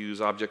stuff. Use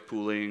object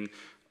pooling.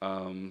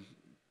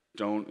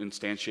 Don't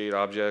instantiate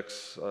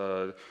objects.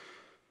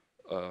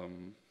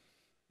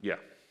 Yeah,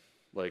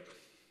 like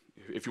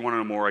if you want to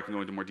know more, I can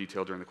go into more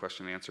detail during the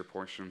question and answer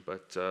portion.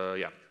 But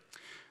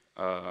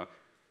yeah,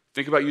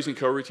 think about using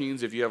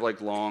coroutines. If you have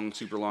like long,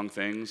 super long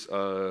things,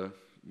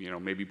 you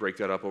know, maybe break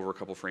that up over a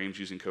couple frames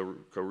using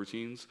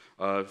coroutines.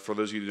 For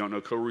those of you who don't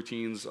know,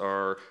 coroutines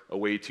are a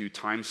way to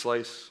time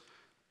slice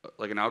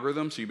like an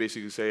algorithm. So you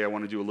basically say, I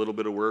want to do a little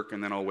bit of work,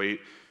 and then I'll wait,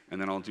 and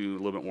then I'll do a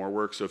little bit more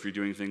work. So if you're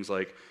doing things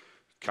like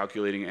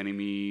calculating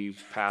enemy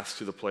paths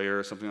to the player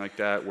or something like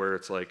that, where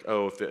it's like,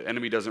 oh, if the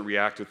enemy doesn't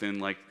react within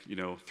like, you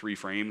know, 3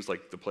 frames,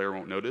 like the player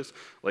won't notice,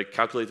 like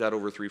calculate that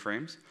over 3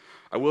 frames.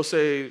 I will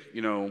say,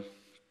 you know,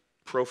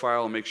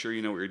 profile and make sure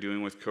you know what you're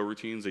doing with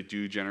coroutines. They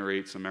do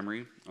generate some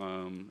memory,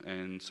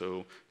 and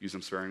so use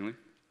them sparingly.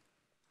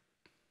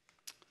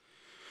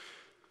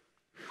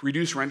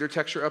 Reduce render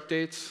texture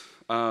updates.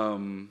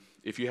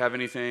 If you have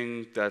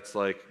anything that's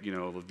like, you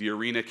know, the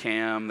arena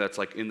cam that's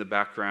like in the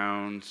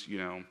background, you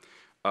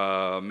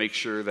know, make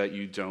sure that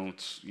you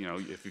don't, you know,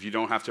 if you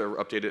don't have to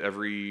update it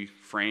every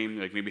frame,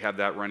 like maybe have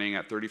that running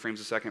at 30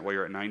 frames a second while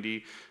you're at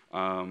 90.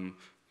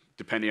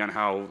 Depending on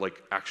how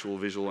like actual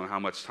visual and how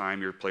much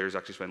time your players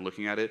actually spend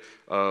looking at it,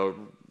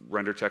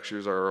 render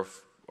textures are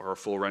a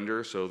full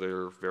render, so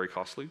they're very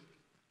costly.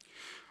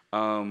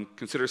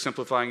 Consider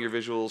simplifying your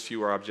visuals,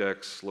 fewer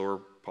objects, lower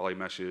poly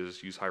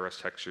meshes, use high-res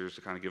textures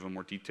to kind of give them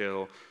more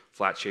detail,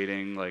 flat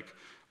shading. Like,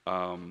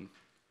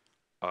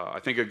 I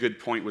think a good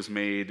point was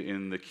made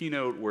in the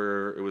keynote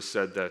where it was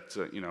said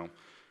that, you know,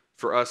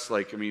 for us,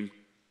 like, I mean,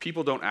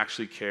 people don't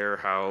actually care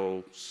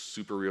how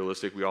super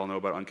realistic we all know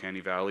about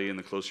Uncanny Valley, and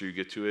the closer you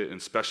get to it, and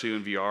especially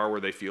in VR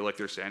where they feel like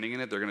they're standing in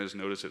it, they're gonna just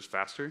notice it's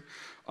faster.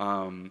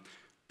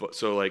 But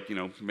so like, you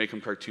know, make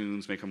them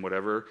cartoons, make them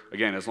whatever.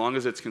 Again, as long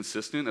as it's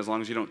consistent, as long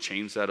as you don't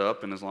change that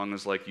up, and as long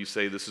as like you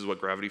say this is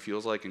what gravity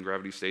feels like and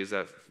gravity stays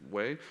that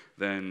way,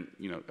 then,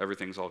 you know,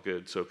 everything's all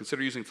good. So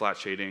consider using flat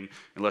shading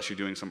unless you're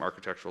doing some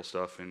architectural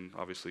stuff, and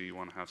obviously you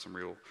want to have some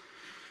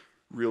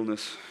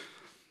realness.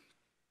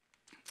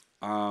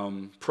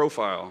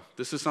 Profile.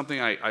 This is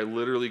something I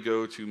literally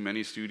go to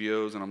many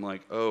studios and I'm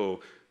like, oh,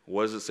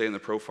 what does it say in the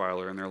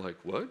profiler? And they're like,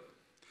 what?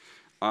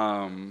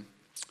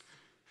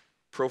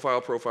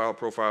 profile, profile,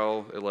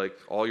 profile. Like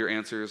all your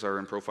answers are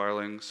in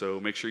profiling, so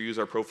make sure you use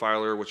our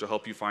profiler, which will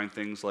help you find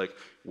things like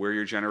where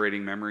you're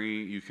generating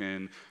memory. You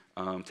can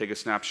take a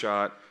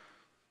snapshot,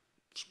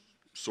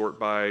 sort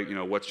by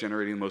what's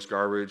generating the most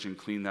garbage, and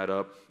clean that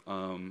up.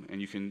 And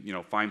you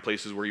can find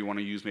places where you want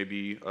to use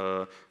maybe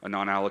a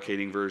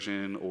non-allocating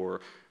version,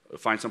 or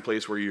find some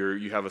place where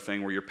you have a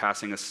thing where you're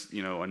passing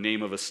a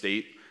name of a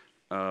state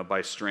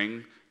by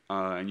string.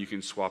 And you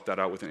can swap that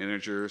out with an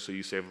integer, so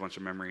you save a bunch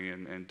of memory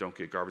and don't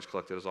get garbage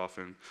collected as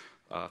often,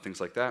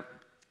 things like that.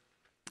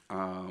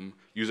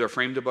 Use our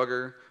frame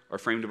debugger. Our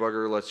frame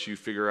debugger lets you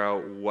figure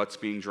out what's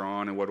being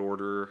drawn in what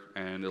order,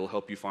 and it'll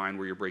help you find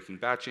where you're breaking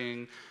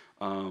batching.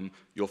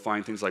 You'll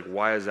find things like,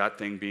 why is that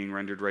thing being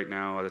rendered right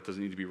now that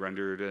doesn't need to be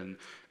rendered,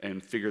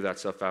 and figure that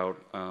stuff out.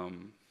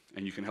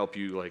 And you can help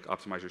you like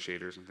optimize your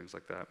shaders and things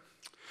like that.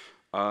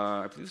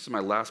 I believe this is my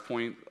last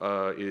point,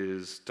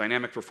 is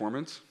dynamic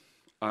performance.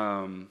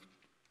 Like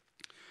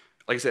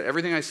I said,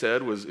 everything I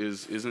said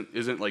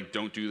isn't like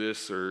don't do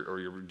this or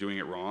you're doing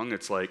it wrong.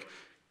 It's like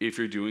if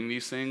you're doing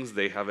these things,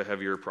 they have a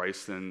heavier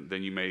price than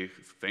you may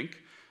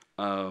think,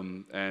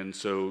 and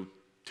so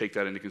take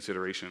that into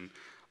consideration.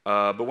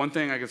 But one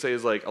thing I can say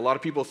is like a lot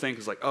of people think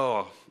is like,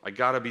 oh, I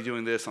gotta be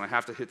doing this and I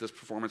have to hit this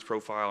performance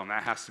profile and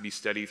that has to be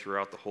steady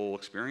throughout the whole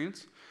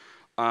experience.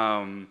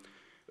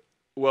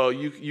 Well,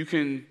 you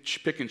can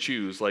pick and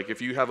choose. Like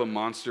if you have a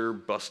monster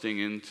busting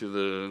into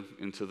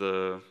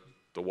the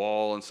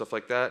wall and stuff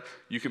like that,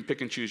 you can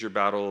pick and choose your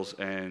battles,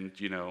 and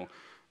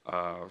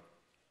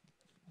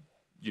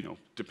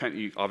depend.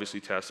 You obviously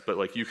test, but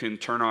like you can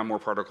turn on more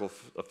particle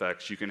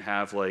effects. You can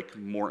have like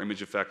more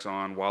image effects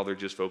on while they're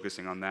just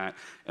focusing on that,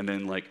 and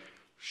then like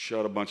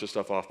shut a bunch of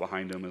stuff off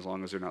behind them as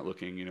long as they're not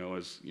looking.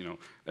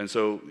 And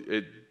so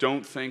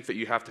don't think that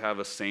you have to have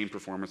a same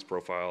performance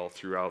profile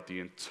throughout the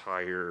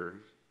entire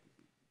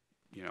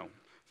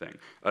thing.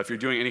 If you're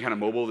doing any kind of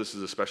mobile, this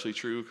is especially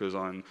true, because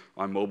on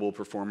mobile,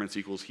 performance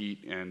equals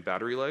heat and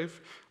battery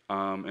life.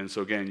 And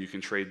so again, you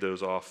can trade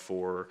those off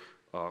for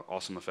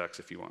awesome effects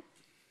if you want.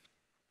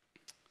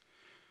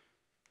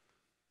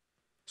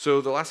 So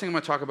the last thing I'm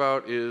going to talk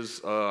about is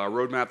a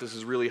roadmap. This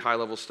is really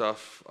high-level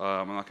stuff.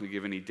 I'm not going to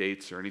give any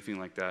dates or anything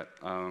like that.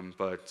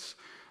 But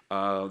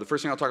the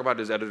first thing I'll talk about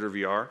is Editor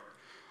VR.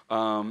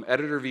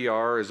 Editor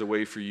VR is a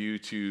way for you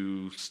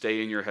to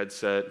stay in your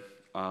headset,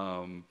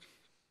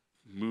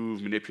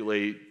 move,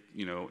 manipulate,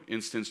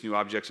 instance new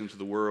objects into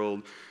the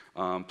world,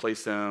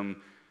 place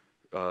them,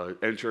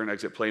 enter and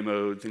exit play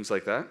mode, things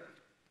like that.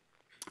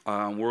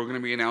 We're going to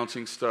be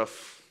announcing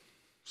stuff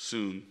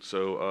soon,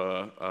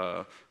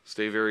 so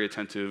stay very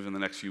attentive in the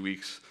next few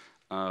weeks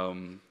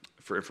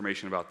for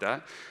information about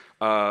that.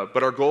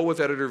 But our goal with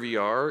Editor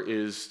VR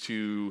is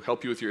to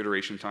help you with your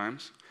iteration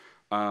times.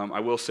 I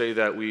will say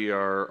that we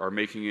are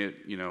making it,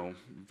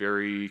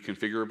 very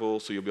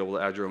configurable, so you'll be able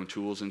to add your own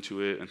tools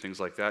into it and things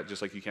like that,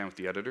 just like you can with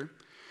the editor.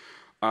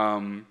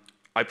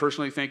 I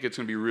personally think it's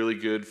going to be really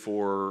good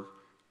for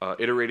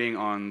iterating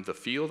on the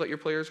feel that your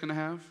player is going to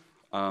have.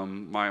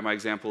 My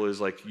example is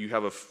like you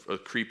have a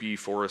creepy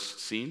forest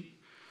scene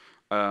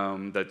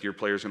that your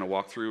player is going to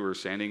walk through or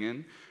standing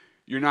in.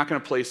 You're not going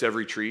to place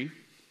every tree,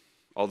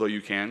 although you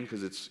can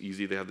because it's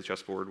easy. They have the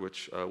chessboard,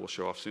 which we'll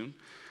show off soon.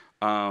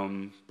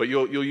 But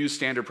you'll use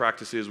standard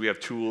practices. We have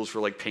tools for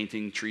like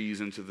painting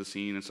trees into the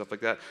scene and stuff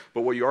like that.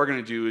 But what you are going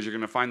to do is you're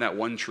going to find that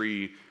one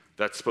tree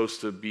that's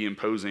supposed to be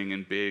imposing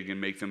and big and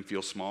make them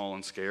feel small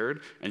and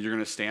scared, and you're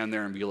going to stand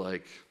there and be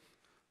like,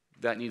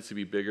 that needs to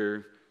be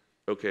bigger.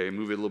 Okay,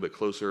 move it a little bit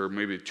closer,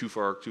 maybe too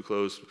far, too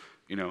close,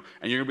 and you're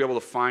going to be able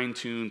to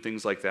fine-tune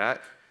things like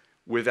that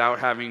without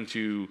having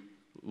to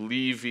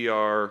leave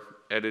VR,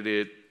 edit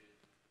it,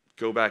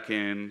 go back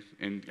in,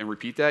 and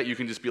repeat that. You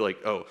can just be like,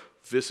 oh,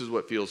 this is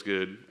what feels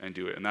good, and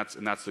do it. And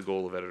that's the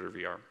goal of Editor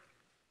VR.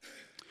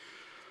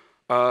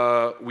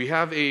 We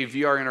have a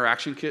VR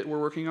interaction kit we're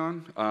working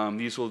on.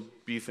 These will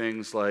be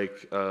things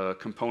like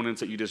components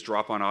that you just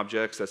drop on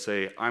objects that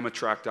say, I'm a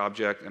tracked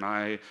object, and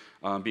I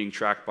being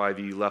tracked by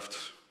the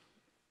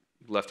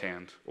left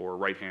hand or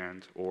right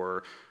hand,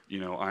 or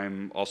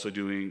I'm also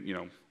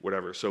doing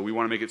whatever. So we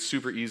want to make it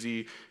super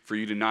easy for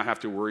you to not have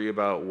to worry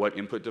about what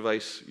input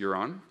device you're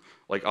on.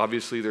 Like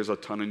obviously there's a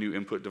ton of new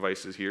input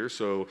devices here,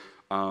 so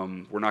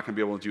we're not going to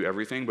be able to do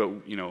everything, but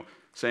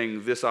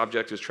saying this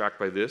object is tracked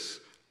by this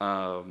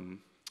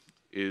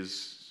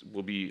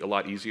will be a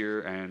lot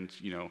easier, and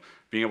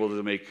being able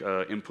to make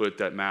input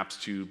that maps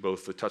to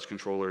both the touch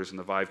controllers and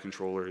the Vive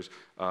controllers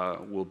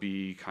will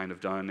be kind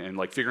of done, and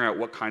like figuring out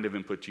what kind of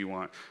input do you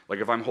want. Like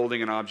if I'm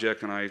holding an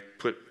object and I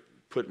put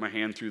my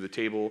hand through the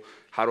table,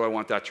 how do I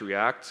want that to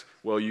react?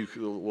 Well,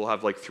 we'll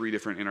have like 3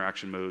 different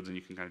interaction modes, and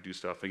you can kind of do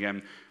stuff.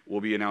 Again, we'll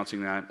be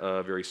announcing that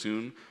very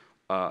soon.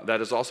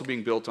 That is also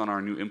being built on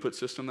our new input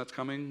system that's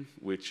coming,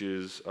 which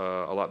is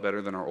a lot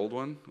better than our old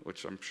one,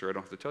 which I'm sure I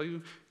don't have to tell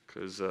you,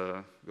 because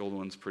the old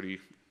one's pretty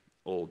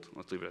old.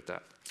 Let's leave it at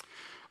that.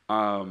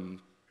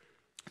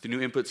 The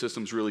new input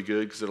system is really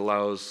good because it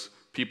allows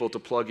people to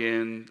plug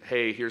in,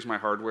 hey, here's my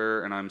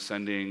hardware, and I'm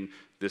sending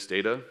this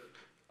data.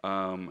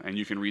 and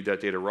you can read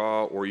that data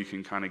raw, or you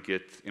can kind of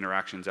get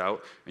interactions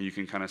out, and you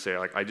can kind of say,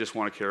 like, I just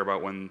want to care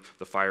about when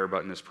the fire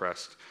button is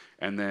pressed.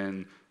 And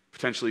then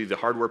potentially the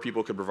hardware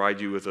people could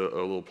provide you with a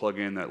little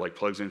plugin that like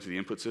plugs into the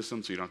input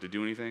system so you don't have to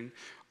do anything.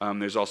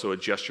 There's also a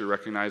gesture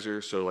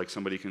recognizer, so like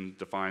somebody can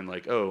define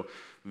like, oh,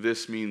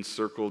 this means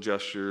circle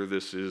gesture,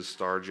 this is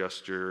star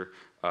gesture,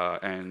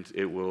 and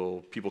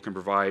people can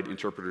provide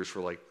interpreters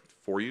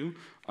for you,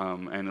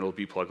 and it'll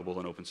be pluggable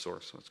and open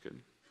source, so that's good.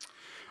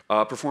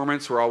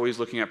 Performance, we're always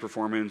looking at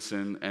performance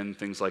and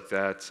things like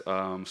that.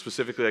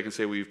 Specifically, I can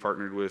say we've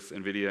partnered with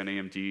NVIDIA and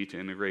AMD to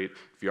integrate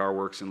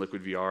VRWorks and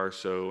Liquid VR,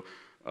 so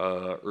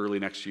early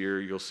next year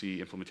you'll see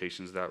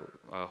implementations that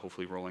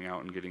hopefully rolling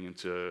out and getting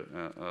into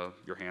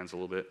your hands a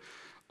little bit.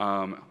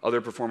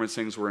 Other performance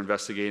things we're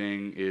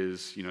investigating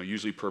is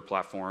usually per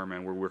platform,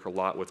 and we work a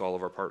lot with all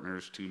of our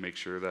partners to make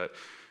sure that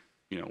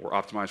we're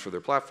optimized for their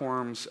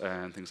platforms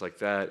and things like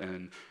that,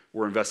 and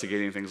we're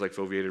investigating things like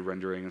foveated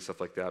rendering and stuff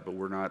like that, but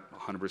we're not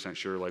 100%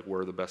 sure like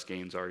where the best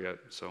gains are yet.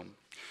 So,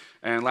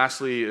 and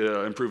lastly,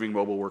 improving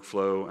mobile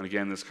workflow, and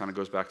again, this kind of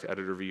goes back to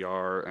Editor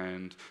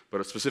VR,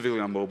 but specifically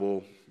on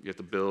mobile, you have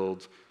to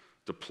build,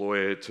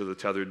 deploy it to the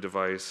tethered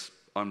device,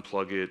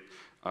 unplug it,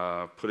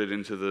 put it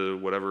into the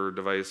whatever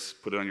device,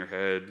 put it on your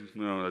head.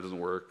 No, that doesn't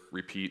work.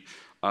 Repeat,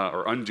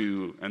 or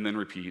undo, and then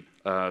repeat.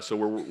 So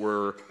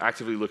we're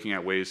actively looking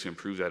at ways to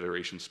improve that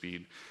iteration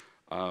speed.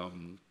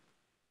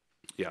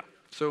 Yeah.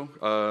 So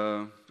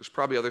there's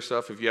probably other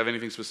stuff. If you have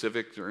anything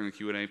specific during the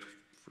Q&A,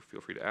 feel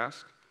free to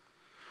ask.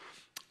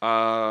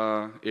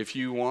 If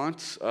you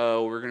want,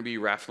 we're going to be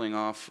raffling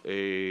off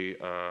a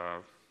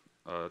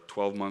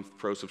 12-month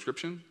pro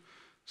subscription.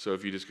 So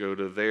if you just go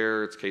to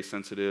there, it's case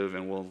sensitive,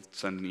 and we'll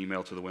send an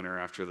email to the winner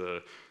after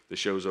the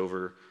show's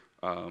over.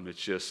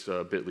 It's just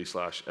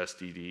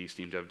bit.ly/SDD,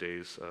 Steam Dev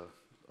Days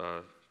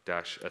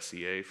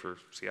 -SCA for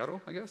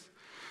Seattle, I guess.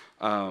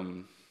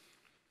 Everyone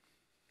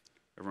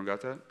got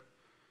that?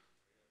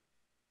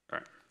 All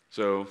right.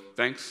 So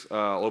thanks.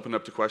 I'll open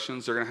up to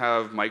questions. They're going to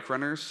have mic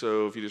runners,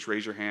 so if you just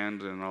raise your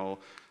hand, and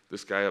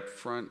this guy up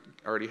front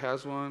already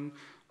has one,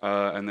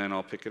 and then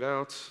I'll pick it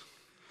out.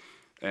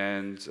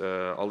 And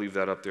I'll leave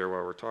that up there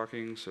while we're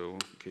talking, so in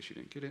case you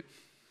didn't get it.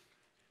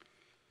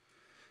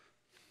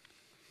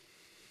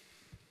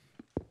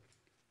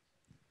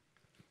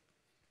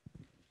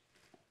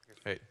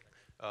 Hey,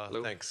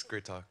 thanks.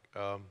 Great talk.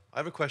 I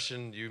have a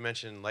question. You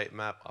mentioned light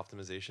map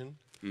optimization.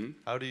 Mm-hmm.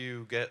 How do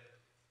you get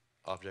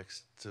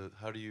objects to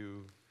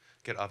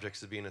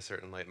be in a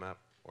certain light map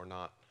or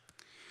not?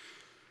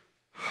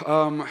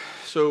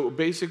 So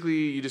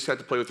basically, you just have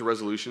to play with the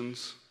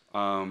resolutions.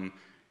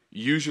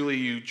 Usually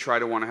you try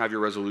to want to have your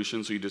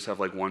resolution so you just have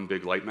like one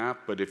big light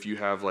map, but if you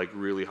have like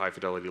really high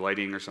fidelity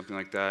lighting or something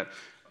like that,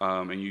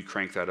 and you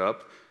crank that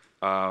up,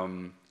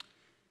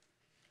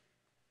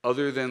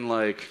 other than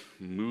like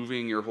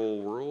moving your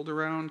whole world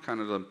around kind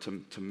of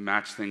to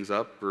match things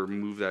up or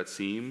move that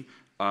seam,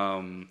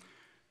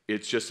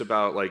 it's just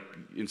about like,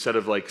 instead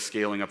of like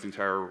scaling up the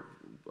entire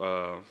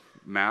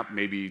map,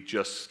 maybe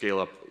just scale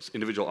up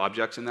individual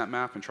objects in that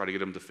map and try to get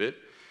them to fit.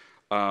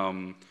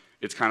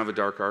 It's kind of a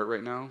dark art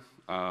right now.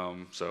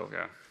 So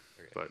yeah,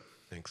 okay. But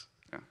thanks.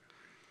 Yeah.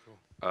 Cool.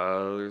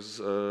 There's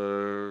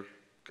a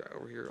guy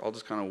over here. I'll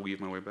just kind of weave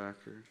my way back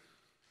here.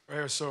 Right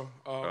here, so,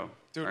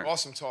 dude, right.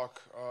 Awesome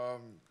talk.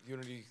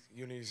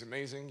 Unity's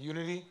amazing.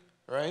 Unity,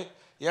 right?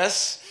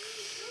 Yes.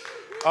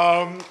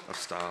 Oh,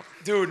 stop.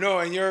 Dude, no,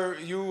 and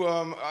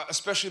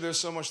especially there's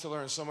so much to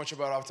learn, so much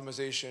about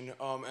optimization.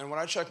 And when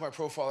I check my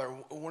profiler,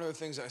 one of the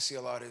things I see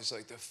a lot is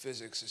like the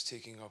physics is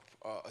taking up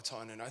a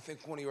ton. And I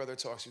think one of your other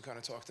talks, you kind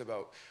of talked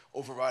about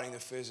overriding the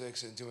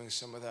physics and doing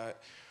some of that,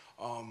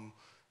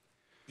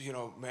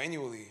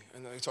 manually.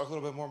 And you talk a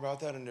little bit more about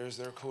that, and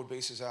their code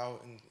bases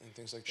out and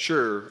things like that.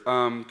 Sure.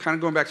 Kind of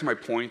going back to my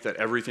point that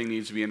everything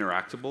needs to be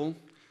interactable.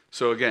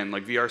 So again,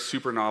 like VR is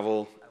super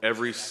novel.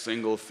 Every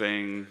single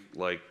thing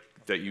like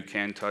that you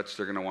can touch,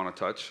 they're going to want to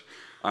touch.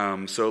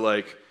 So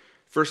like,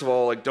 first of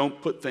all, like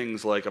don't put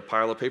things like a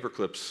pile of paper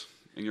clips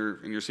in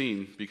your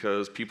scene,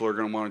 because people are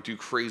going to want to do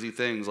crazy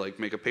things like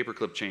make a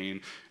paperclip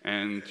chain,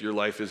 and your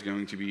life is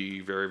going to be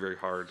very, very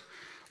hard.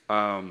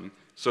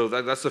 So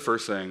that's the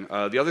first thing.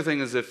 The other thing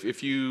is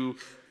if you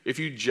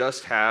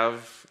just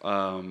have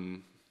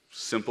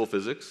simple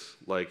physics,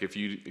 like if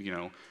you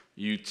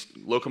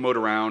locomote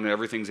around,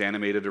 everything's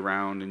animated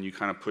around, and you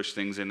kind of push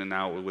things in and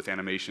out with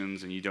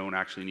animations, and you don't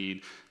actually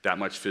need that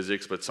much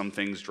physics, but some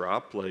things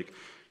drop. Like,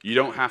 you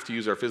don't have to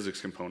use our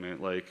physics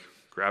component. Like,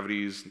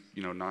 gravity's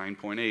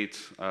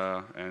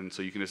 9.8, and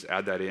so you can just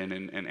add that in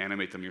and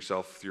animate them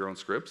yourself with your own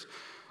scripts.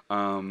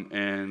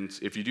 And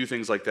if you do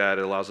things like that,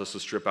 it allows us to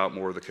strip out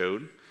more of the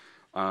code.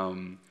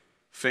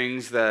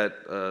 Things that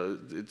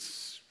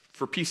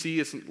for PC,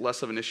 it's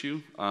less of an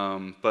issue,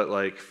 but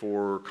like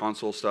for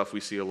console stuff, we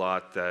see a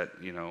lot that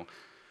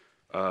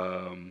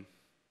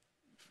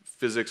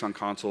physics on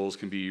consoles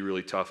can be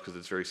really tough because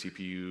it's very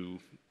CPU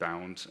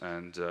bound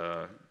and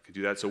can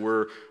do that. So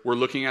we're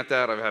looking at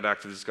that. I've had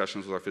active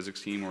discussions with our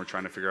physics team. We're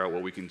trying to figure out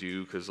what we can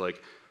do, because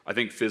like I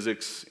think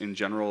physics in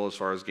general, as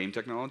far as game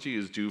technology,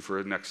 is due for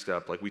a next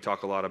step. Like we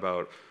talk a lot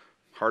about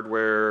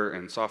hardware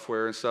and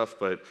software and stuff,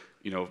 but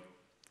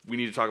we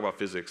need to talk about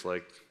physics.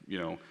 Like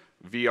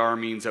VR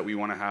means that we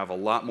want to have a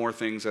lot more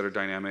things that are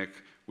dynamic.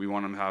 We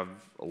want them to have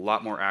a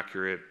lot more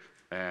accurate,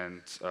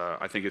 and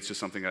I think it's just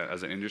something that,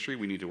 as an industry,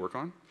 we need to work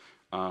on.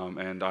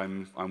 And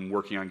I'm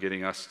working on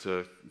getting us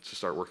to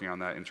start working on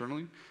that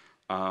internally.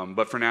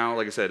 But for now,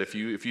 like I said, if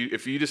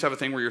you just have a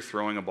thing where you're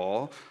throwing a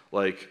ball,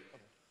 like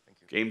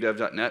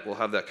GameDev.net will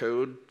have that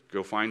code.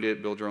 Go find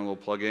it, build your own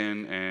little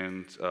plugin,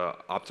 and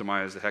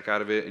optimize the heck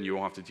out of it, and you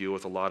won't have to deal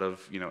with a lot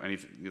of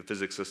anything, the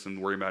physics system,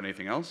 worry about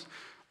anything else.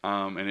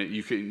 And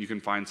you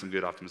can find some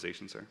good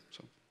optimizations there.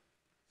 So,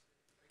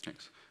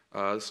 thanks.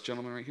 This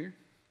gentleman right here.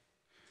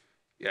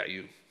 Yeah,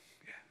 you.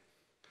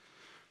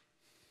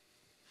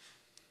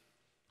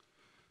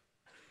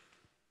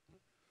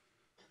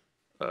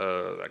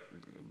 Yeah.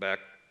 Back.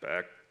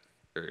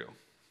 There you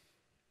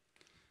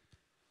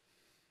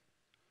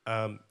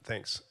go.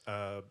 Thanks.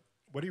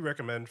 What do you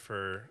recommend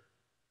for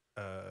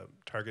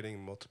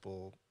targeting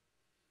multiple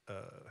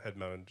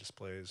head-mounted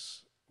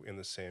displays in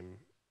the same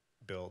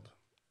build?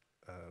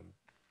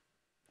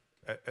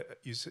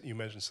 You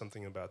mentioned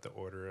something about the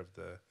order of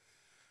the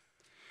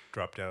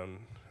drop-down.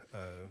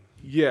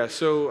 Yeah,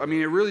 so I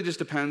mean, it really just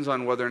depends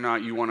on whether or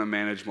not you want to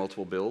manage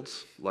multiple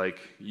builds. Like,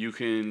 you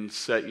can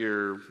set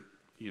your,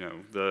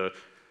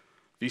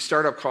 these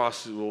startup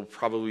costs will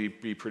probably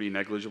be pretty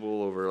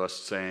negligible over us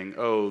saying,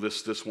 oh,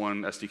 this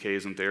one SDK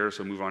isn't there,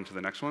 so move on to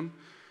the next one.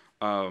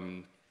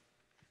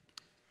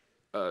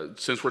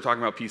 Since we're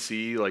talking about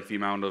PC, like the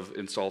amount of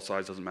install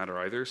size doesn't matter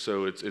either.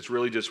 So it's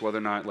really just whether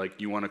or not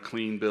like you want a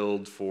clean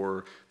build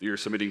for that you're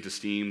submitting to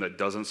Steam that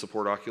doesn't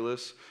support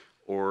Oculus,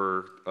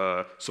 or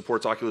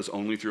supports Oculus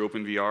only through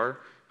OpenVR,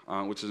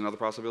 which is another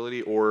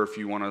possibility, or if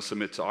you want to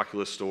submit to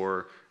Oculus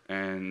Store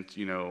and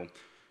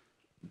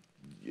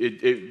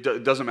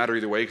it doesn't matter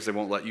either way because they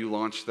won't let you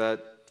launch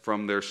that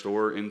from their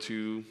store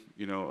into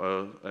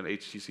an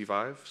HTC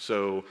Vive.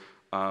 So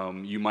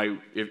you might,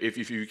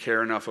 if you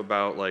care enough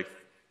about like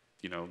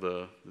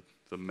the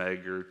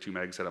meg or 2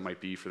 megs that it might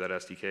be for that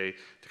SDK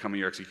to come in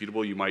your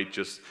executable, you might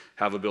just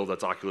have a build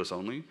that's Oculus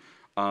only.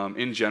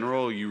 In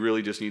general, you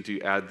really just need to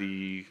add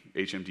the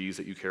HMDs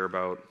that you care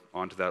about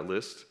onto that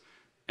list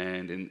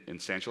and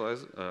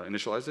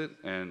initialize it.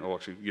 And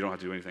actually, you don't have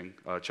to do anything.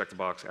 Check the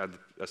box, add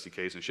the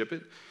SDKs, and ship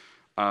it.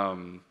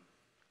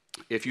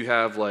 If you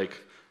have like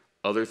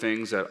other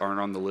things that aren't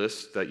on the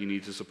list that you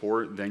need to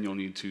support, then you'll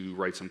need to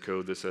write some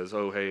code that says,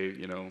 oh, hey,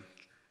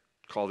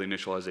 call the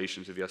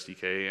initialization to the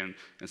SDK and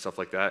stuff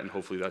like that. And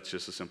hopefully that's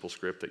just a simple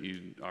script that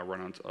you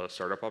run on a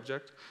startup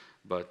object.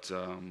 But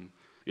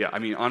yeah, I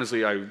mean,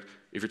 honestly,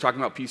 if you're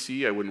talking about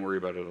PC, I wouldn't worry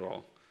about it at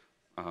all.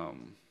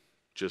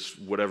 Just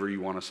whatever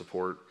you want to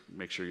support,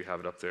 make sure you have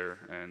it up there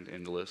and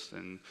in the list.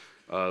 And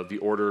the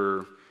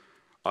order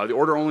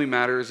only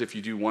matters if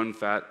you do one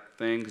fat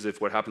thing, because if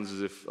what happens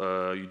is if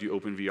you do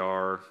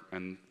OpenVR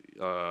and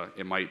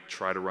it might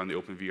try to run the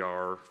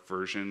OpenVR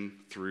version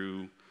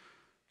through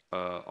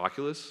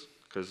Oculus,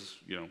 because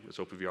it's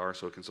OpenVR,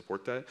 so it can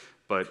support that.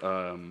 But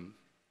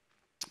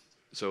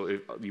so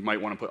you might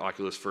want to put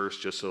Oculus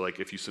first, just so like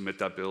if you submit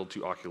that build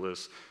to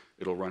Oculus,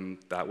 it'll run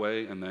that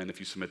way. And then if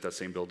you submit that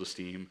same build to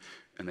Steam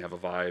and they have a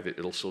Vive,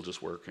 it'll still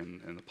just work,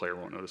 and the player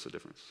won't notice a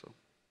difference. So.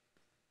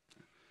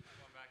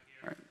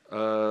 All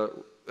right.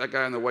 That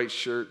guy in the white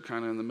shirt,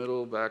 kind of in the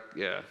middle, back.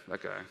 Yeah,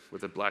 that guy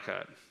with the black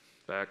hat.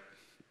 Back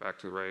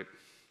to the right.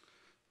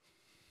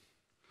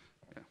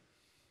 Yeah.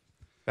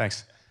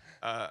 Thanks.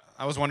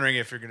 I was wondering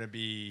if you're going to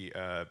be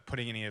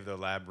putting any of the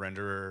lab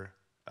renderer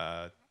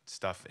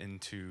stuff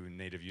into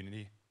native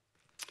Unity.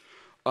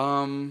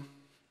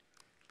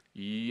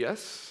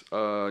 Yes,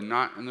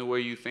 not in the way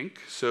you think.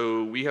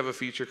 So we have a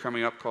feature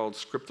coming up called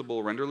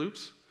scriptable render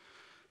loops.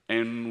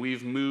 And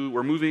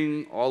we're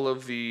moving all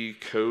of the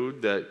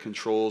code that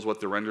controls what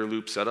the render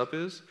loop setup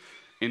is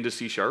into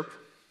C#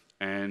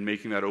 and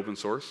making that open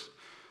source.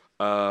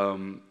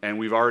 And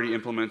we've already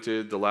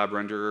implemented the lab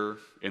renderer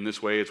in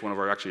this way. It's one of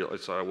our,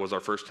 it was our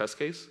first test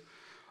case.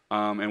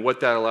 And what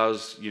that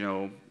allows,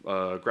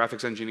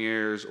 graphics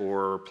engineers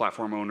or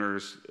platform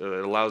owners,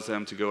 it allows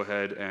them to go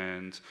ahead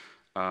and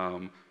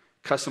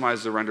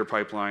customize the render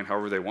pipeline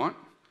however they want.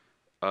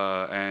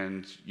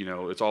 And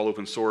it's all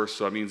open source,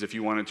 so that means if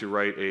you wanted to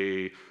write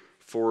a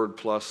forward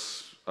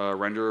plus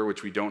renderer,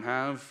 which we don't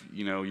have,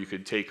 you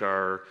could take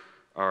our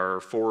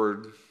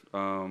forward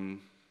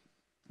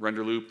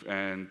render loop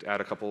and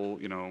add a couple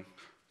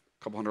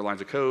hundred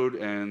lines of code,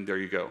 and there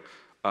you go.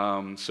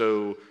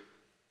 So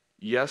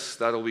yes,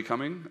 that'll be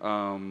coming.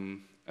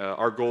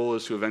 Our goal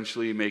is to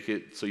eventually make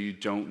it so you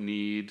don't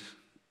need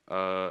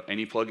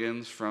any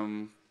plugins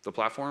from the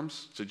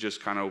platforms to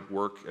just kind of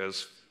work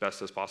as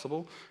best as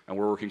possible, and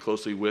we're working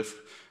closely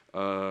with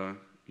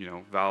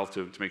Valve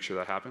to make sure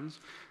that happens.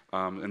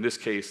 In this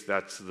case,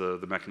 that's the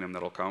mechanism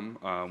that'll come.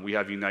 We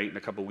have Unite in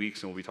a couple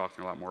weeks, and we'll be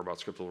talking a lot more about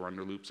scriptable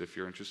render loops if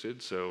you're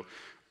interested. So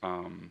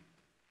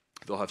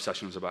they'll have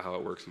sessions about how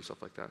it works and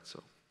stuff like that.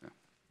 So yeah.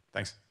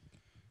 Thanks.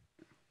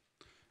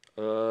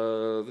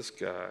 This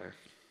guy.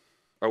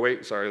 Oh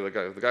wait, sorry,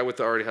 the guy with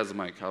already has the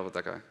mic. How about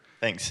that guy?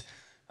 Thanks.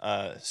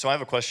 So I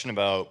have a question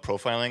about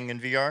profiling in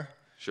VR.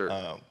 Sure.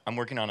 I'm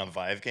working on a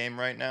Vive game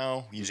right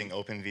now using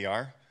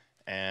OpenVR,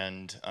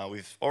 and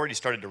we've already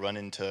started to run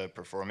into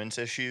performance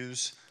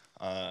issues.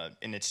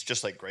 And it's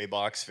just like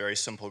Graybox, very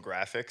simple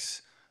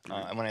graphics.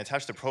 And when I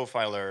attach the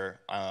profiler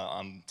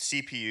on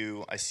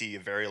CPU, I see a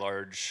very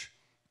large,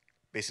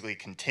 basically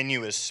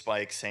continuous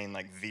spike saying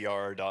like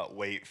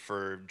VR.wait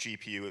for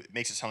GPU. It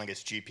makes it sound like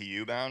it's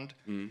GPU bound.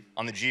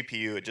 On the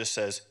GPU, it just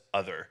says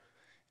other.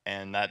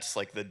 And that's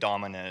like the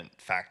dominant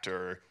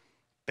factor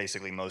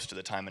basically most of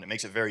the time. And it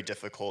makes it very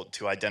difficult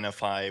to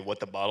identify what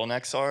the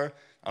bottlenecks are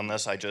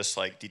unless I just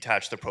like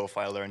detach the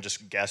profiler and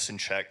just guess and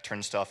check,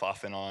 turn stuff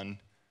off and on.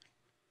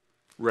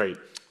 Right.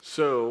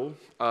 So,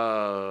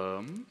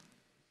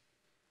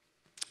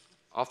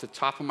 off the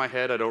top of my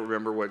head, I don't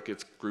remember what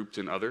gets grouped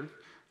in other.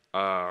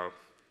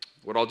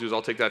 What I'll do is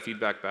I'll take that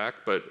feedback back,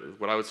 but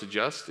what I would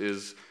suggest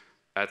is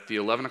at the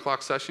 11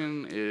 o'clock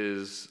session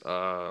is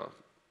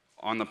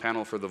on the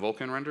panel for the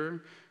Vulkan renderer.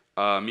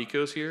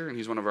 Miko's here, and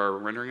he's one of our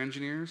rendering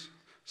engineers.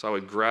 So I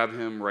would grab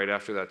him right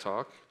after that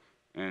talk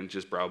and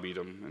just browbeat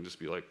him and just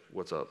be like,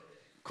 what's up?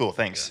 Cool,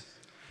 thanks. Yeah.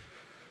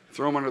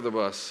 Throw him under the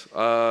bus.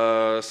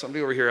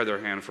 Somebody over here had their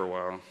hand for a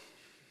while.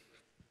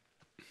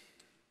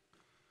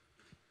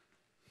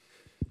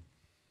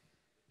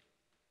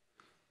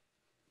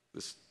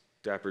 This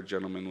dapper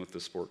gentleman with the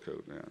sport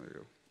coat. Yeah, there you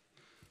go.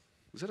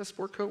 Is that a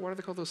sport coat? Why do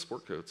they call those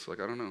sport coats?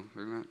 Like, I don't know.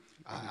 They're not.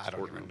 I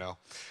don't even know.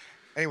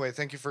 Anyway,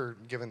 thank you for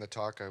giving the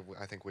talk.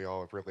 I think we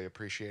all really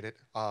appreciate it.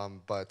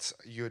 But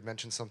you had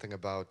mentioned something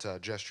about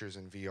gestures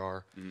in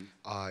VR.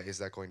 Is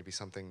that going to be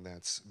something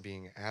that's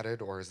being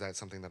added, or is that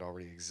something that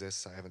already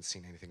exists? I haven't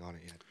seen anything on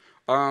it yet.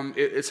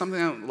 It's something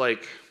that,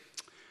 like,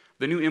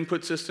 the new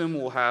input system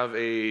will have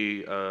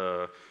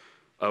a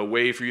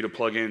way for you to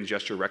plug in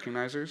gesture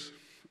recognizers.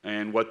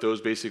 And what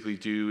those basically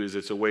do is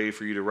it's a way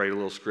for you to write a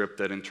little script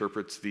that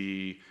interprets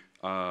the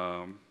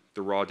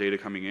raw data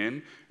coming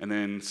in, and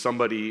then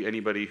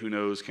anybody who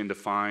knows can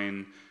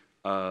define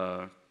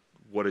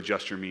what a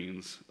gesture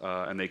means,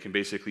 and they can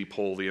basically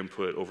poll the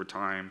input over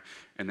time,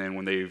 and then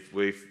when they've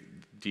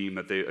deemed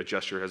that a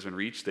gesture has been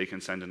reached, they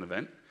can send an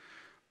event.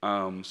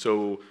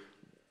 So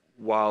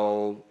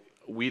while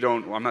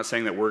I'm not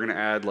saying that we're going to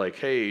add like,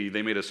 hey,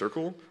 they made a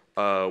circle.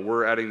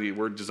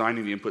 We're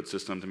designing the input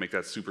system to make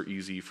that super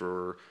easy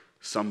for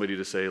somebody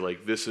to say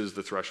like, this is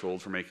the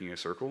threshold for making a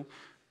circle.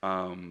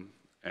 So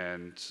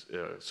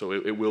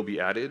it will be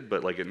added,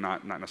 but like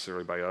not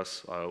necessarily by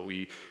us.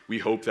 We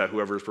hope that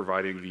whoever is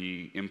providing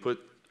the input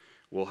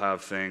will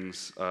have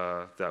things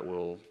that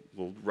will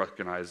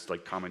recognize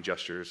like common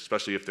gestures,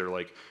 especially if they're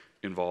like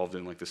involved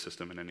in like the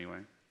system in any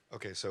way.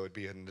 Okay, so it'd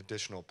be an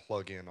additional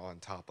plug-in on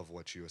top of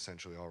what you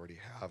essentially already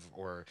have,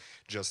 or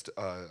just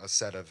a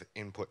set of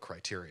input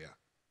criteria?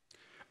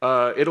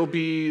 It'll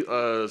be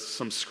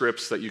some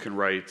scripts that you can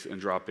write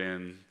and drop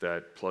in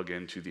that plug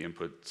into the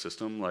input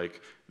system. Like,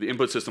 the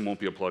input system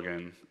won't be a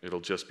plugin. It'll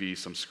just be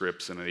some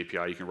scripts and an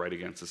API you can write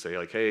against to say,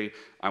 like, hey,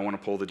 I want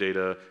to pull the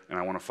data, and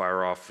I want to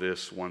fire off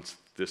this once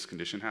this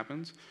condition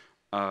happens.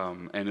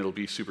 And it'll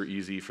be super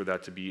easy for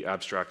that to be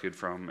abstracted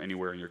from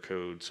anywhere in your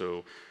code.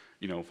 So,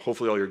 you know,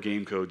 hopefully all your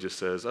game code just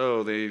says,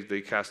 oh,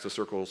 they cast a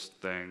circles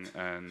thing,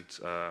 and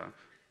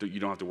you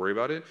don't have to worry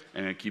about it,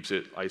 and it keeps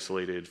it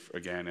isolated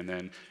again. And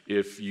then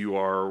if you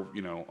are,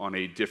 you know, on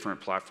a different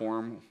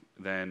platform,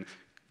 then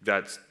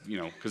that's, you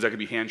know, because that could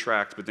be hand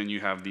tracked, but then you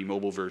have the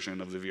mobile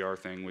version of the VR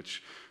thing,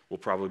 which will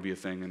probably be a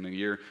thing in a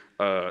year.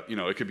 You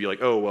know, it could be like,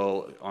 oh,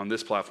 well, on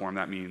this platform,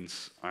 that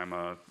means I'm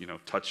a, you know,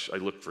 I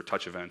look for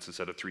touch events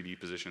instead of 3D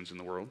positions in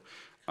the world.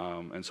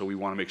 And so we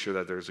want to make sure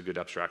that there's a good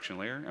abstraction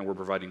layer, and we're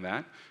providing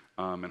that.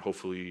 And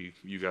hopefully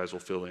you guys will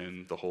fill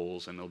in the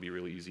holes, and it'll be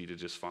really easy to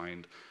just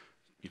find,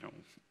 you know,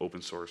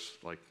 open source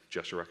like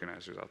gesture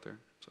recognizers out there.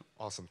 So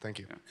awesome, thank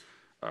you. Yeah.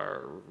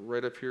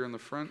 Right up here in the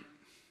front,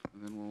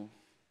 and then we'll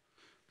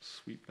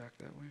sweep back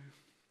that way.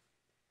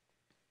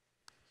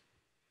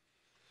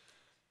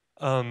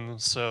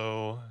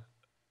 So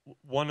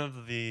one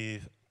of the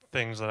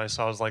things that I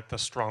saw as like the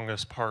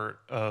strongest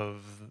part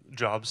of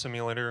Job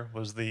Simulator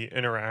was the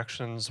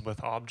interactions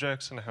with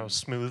objects and how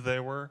smooth they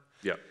were.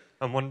 Yeah.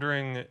 I'm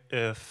wondering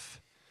if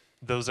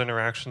those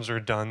interactions are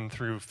done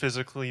through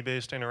physically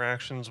based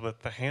interactions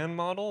with the hand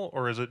model,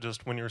 or is it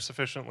just when you're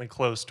sufficiently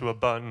close to a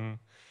button,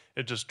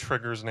 it just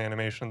triggers an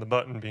animation of the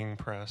button being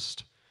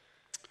pressed?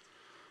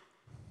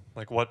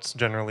 Like, what's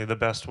generally the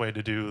best way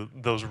to do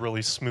those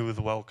really smooth,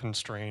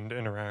 well-constrained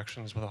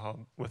interactions with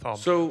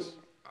objects? So,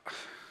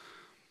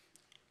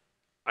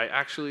 I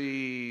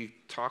actually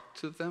talked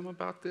to them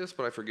about this,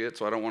 but I forget,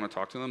 so I don't want to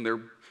talk to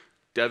them.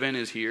 Devin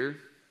is here.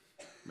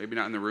 Maybe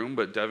not in the room,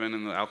 but Devin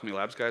and the Alchemy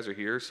Labs guys are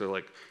here, so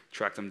like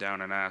track them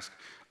down and ask.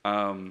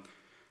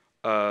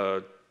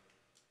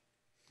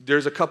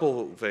 There's a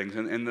couple things,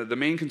 and the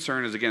main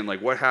concern is, again,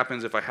 like, what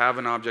happens if I have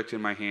an object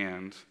in my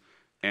hand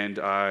and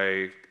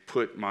I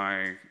put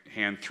my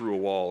hand through a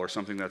wall or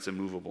something that's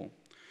immovable?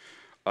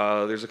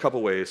 There's a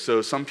couple ways.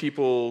 So some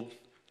people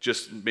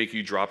just make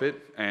you drop it.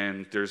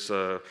 And there's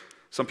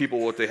some people,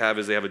 what they have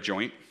is they have a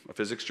joint, a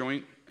physics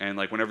joint, and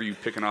like whenever you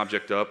pick an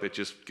object up, it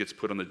just gets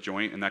put on the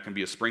joint, and that can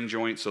be a spring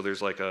joint. So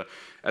there's like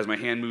as my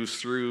hand moves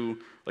through,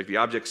 like the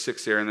object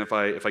sits there, and if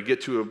I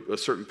get to a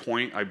certain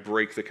point, I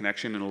break the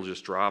connection, and it'll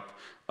just drop.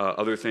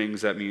 Other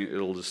things, that mean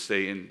it'll just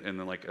stay in, and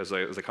then like as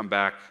I come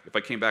back, if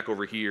I came back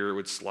over here, it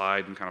would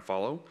slide and kind of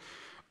follow.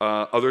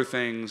 Other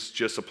things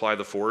just apply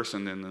the force,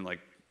 and then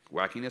like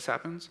wackiness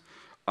happens.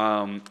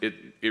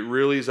 It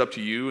really is up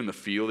to you and the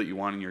feel that you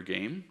want in your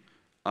game.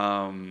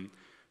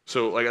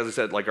 So like as I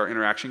said, like our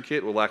interaction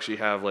kit will actually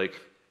have like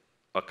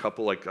a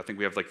couple, like I think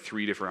we have like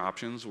 3 different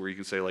options where you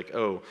can say like,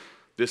 oh,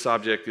 this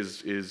object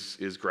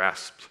is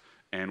grasped,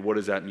 and what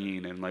does that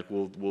mean? And like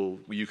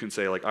you can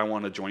say like, I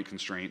want a joint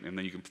constraint, and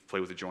then you can play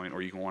with the joint,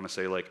 or you can want to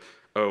say like,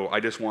 oh, I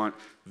just want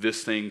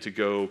this thing to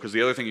go, because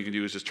the other thing you can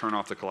do is just turn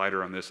off the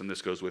collider on this, and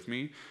this goes with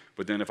me.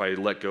 But then if I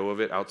let go of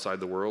it outside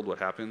the world, what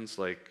happens?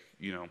 Like,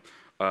 you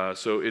know,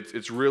 so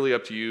it's really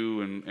up to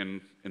you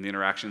and the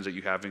interactions that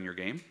you have in your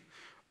game.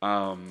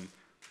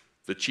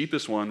 The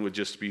cheapest one would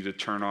just be to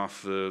turn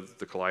off the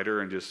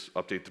collider and just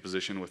update the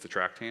position with the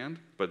tracked hand.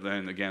 But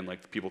then again,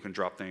 like people can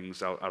drop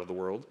things out of the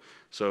world.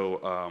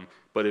 So,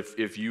 but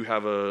if you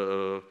have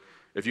a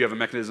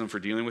mechanism for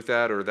dealing with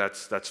that, or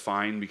that's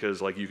fine,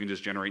 because like you can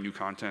just generate new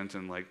content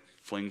and like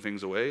fling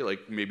things away.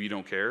 Like maybe you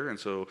don't care,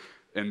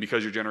 and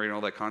because you're generating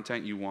all that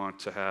content, you want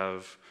to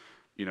have,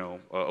 you know,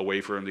 a way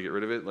for them to get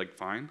rid of it. Like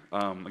fine.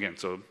 Again,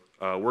 so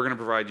we're going to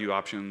provide you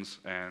options,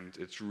 and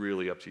it's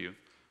really up to you.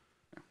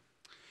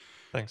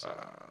 Thanks.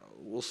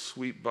 We'll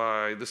sweep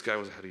by. This guy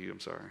was ahead of you. I'm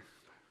sorry.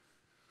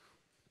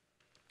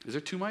 Is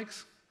there 2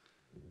 mics?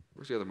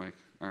 Where's the other mic?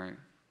 All right.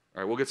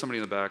 We'll get somebody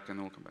in the back, and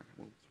then we'll come back.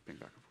 We'll ping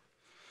back and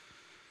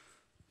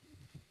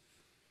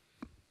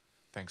forth.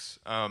 Thanks.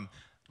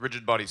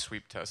 Rigid body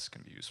sweep tests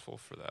can be useful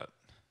for that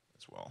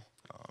as well.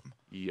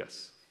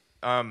 Yes.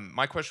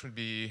 My question would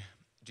be,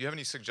 do you have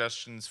any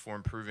suggestions for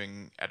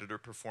improving editor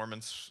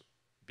performance?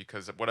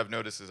 Because what I've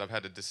noticed is I've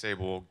had to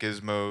disable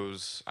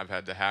gizmos, I've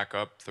had to hack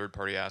up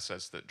third-party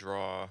assets that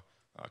draw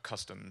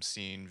custom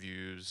scene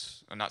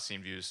views, not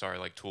scene views, sorry,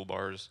 like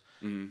toolbars.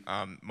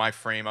 Mm-hmm. My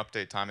frame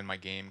update time in my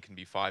game can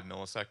be 5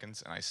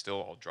 milliseconds, and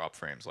I'll drop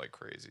frames like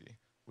crazy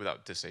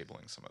without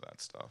disabling some of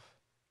that stuff.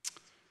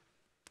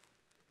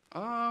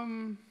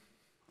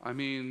 I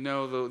mean,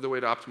 no, the way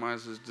to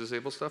optimize is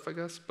disable stuff, I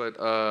guess. But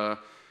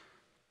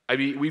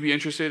we'd be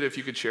interested if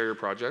you could share your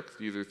project,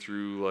 either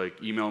through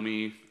like email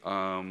me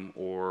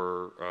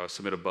or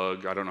submit a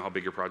bug. I don't know how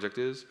big your project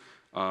is.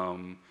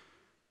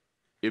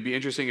 It'd be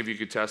interesting if you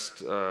could test,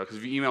 because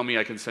if you email me,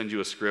 I can send you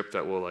a script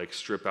that will like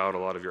strip out a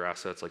lot of your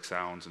assets, like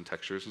sounds and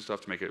textures and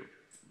stuff, to make it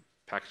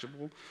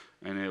packageable.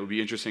 And it would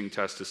be interesting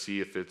test to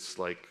see if it's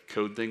like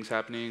code things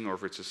happening or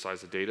if it's just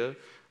size of data.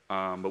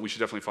 But we should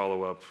definitely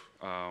follow up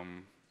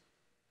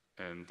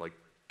and like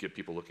get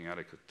people looking at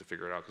it to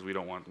figure it out, because we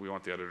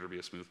want the editor to be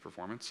a smooth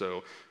performance.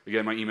 So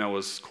again, my email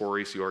was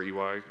Corey,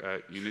 C-R-E-Y,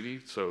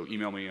 @Unity. So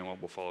email me and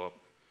we'll follow up.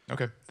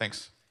 Okay,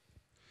 thanks.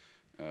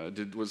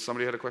 Was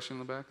somebody had a question in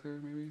the back there,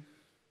 maybe?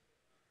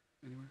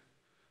 Anywhere?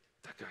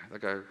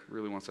 That guy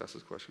really wants to ask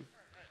this question.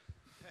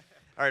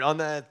 All right, on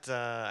that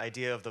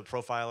idea of the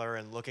profiler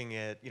and looking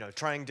at,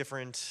 trying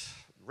different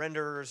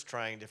renders,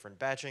 trying different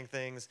batching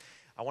things,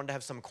 I wanted to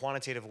have some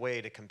quantitative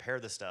way to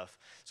compare the stuff.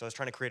 So I was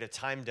trying to create a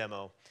time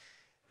demo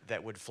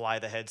that would fly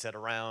the headset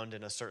around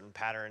in a certain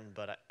pattern,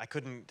 but I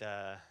couldn't,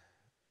 I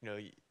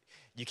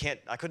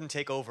couldn't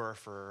take over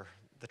for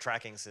the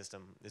tracking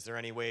system. Is there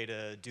any way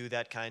to do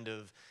that kind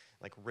of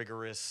like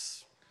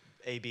rigorous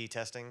A/B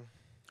testing?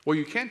 Well,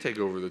 you can take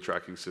over the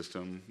tracking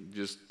system,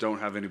 just don't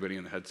have anybody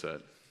in the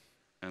headset.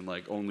 And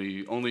like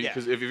only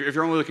because if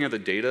you're only looking at the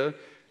data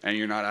and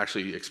you're not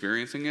actually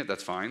experiencing it,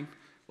 that's fine.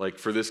 Like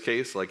for this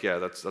case, like yeah,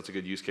 that's a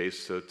good use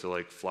case to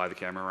like fly the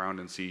camera around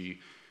and see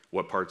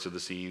what parts of the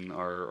scene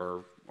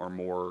are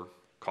more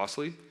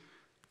costly.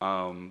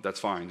 That's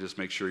fine. Just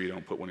make sure you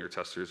don't put one of your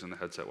testers in the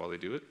headset while they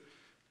do it,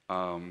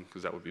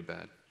 because that would be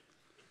bad.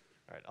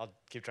 All right, I'll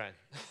keep trying.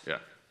 Yeah.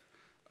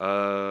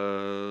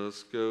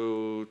 Let's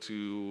go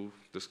to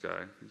this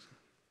guy.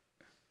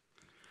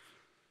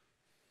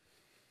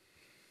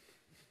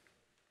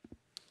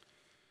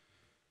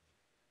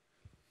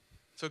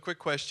 So a quick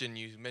question,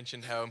 you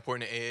mentioned how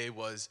important AA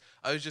was.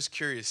 I was just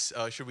curious,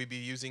 should we be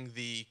using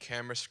the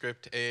camera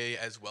script AA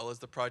as well as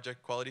the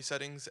project quality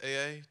settings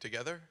AA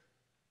together?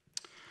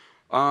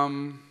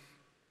 I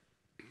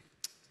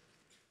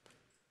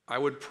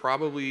would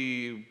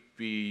probably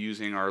be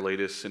using our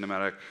latest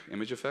cinematic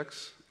image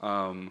effects.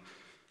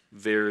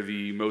 They're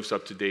the most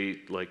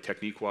up-to-date, like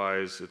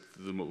technique-wise,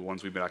 the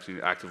ones we've been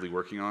actually actively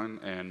working on,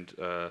 and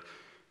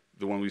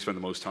the one we spend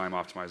the most time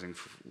optimizing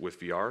with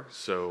VR.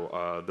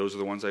 So those are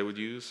the ones I would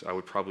use. I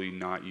would probably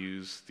not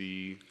use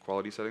the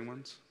quality setting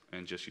ones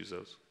and just use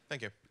those.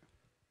 Thank you.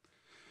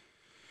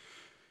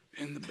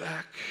 In the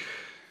back.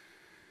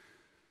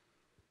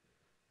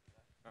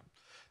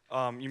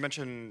 You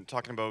mentioned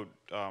talking about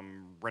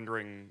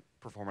rendering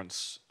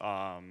performance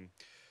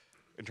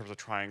in terms of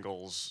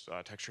triangles,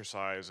 texture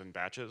size, and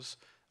batches.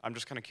 I'm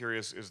just kind of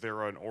curious, is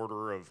there an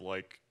order of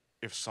like,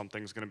 if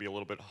something's going to be a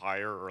little bit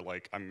higher, or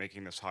like I'm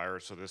making this higher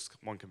so this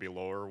one can be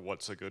lower,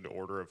 what's a good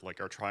order of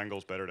like, are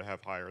triangles better to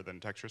have higher than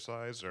texture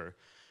size, or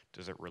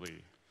does it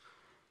really?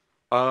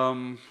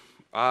 No.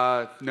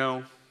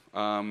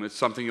 It's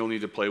something you'll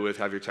need to play with,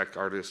 have your tech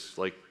artists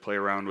like play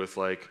around with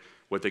like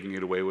what they can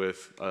get away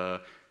with.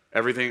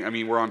 Everything, I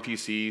mean, we're on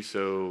PC,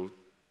 so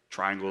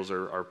triangles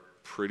are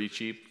pretty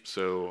cheap.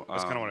 So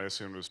That's kind of what I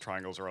assumed, was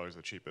triangles are always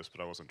the cheapest,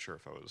 but I wasn't sure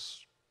if I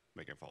was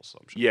making a false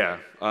assumption. yeah.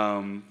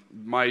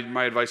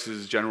 My advice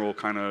is general,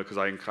 kind of, because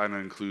I can kind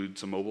of include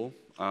some mobile.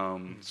 Yeah,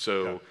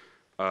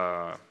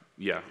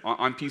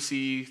 on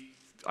PC,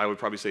 I would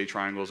probably say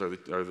triangles are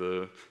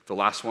the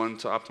last one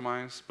to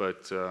optimize.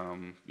 But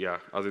yeah,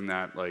 other than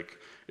that, like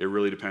it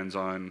really depends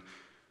on,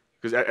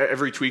 because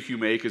every tweak you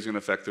make is going to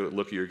affect the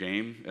look of your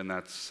game, and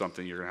that's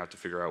something you're going to have to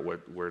figure out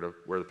where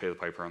to pay the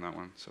piper on that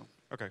one. So.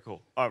 Okay,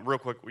 cool. Real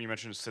quick, you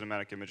mentioned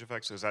cinematic image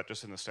effects. Is that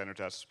just in the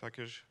standard assets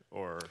package,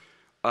 or?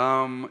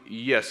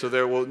 Yeah, so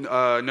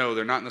no,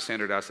 they're not in the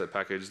standard asset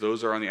package.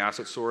 Those are on the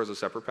asset store as a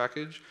separate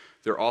package.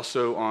 They're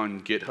also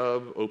on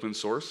GitHub open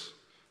source,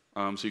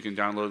 so you can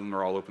download them.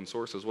 They're all open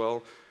source as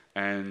well.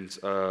 And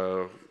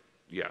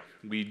yeah,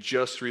 we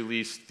just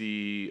released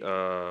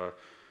the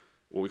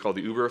what we call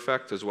the Uber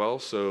effect as well.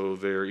 So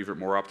they're even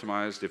more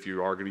optimized. If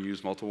you are going to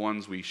use multiple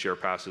ones, we share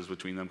passes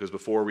between them, because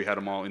before we had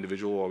them all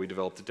individual while we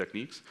developed the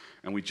techniques,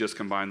 and we just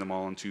combined them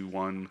all into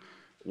one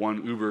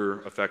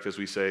Uber effect, as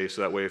we say,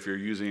 so that way if you're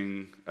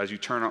using, as you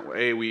turn on,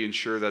 A, we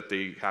ensure that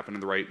they happen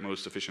in the right,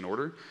 most efficient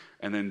order,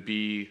 and then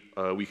B,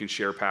 we can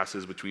share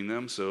passes between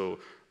them, so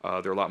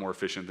they're a lot more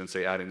efficient than,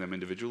 say, adding them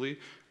individually.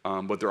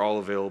 But they're all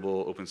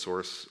available open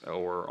source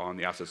or on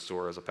the asset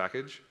store as a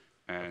package,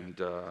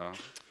 and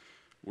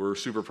we're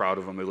super proud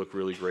of them. They look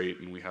really great,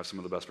 and we have some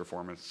of the best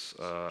performance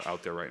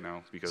out there right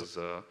now, because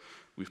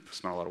we've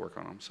spent a lot of work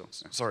on them. So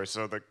yeah. Sorry,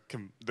 so the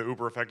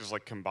Uber effect is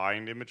like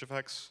combined image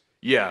effects?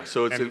 Yeah,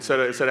 so it's instead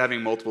of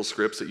having multiple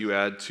scripts that you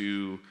add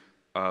to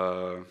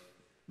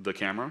the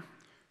camera,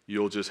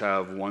 you'll just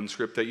have one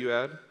script that you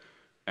add,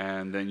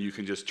 and then you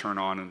can just turn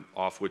on and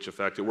off which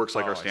effect. It works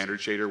like our standard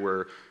shader,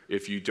 where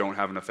if you don't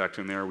have an effect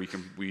in there, we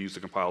use the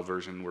compiled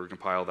version where we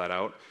compile that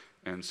out,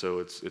 and so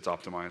it's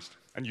optimized.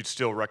 And you'd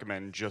still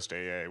recommend just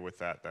AA with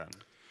that then,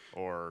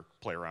 or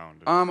play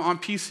around? On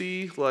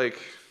PC, like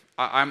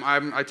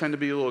I tend to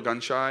be a little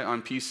gun shy.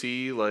 On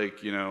PC,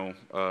 like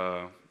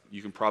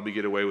you can probably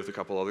get away with a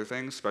couple other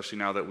things, especially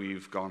now that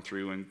we've gone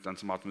through and done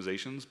some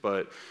optimizations.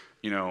 But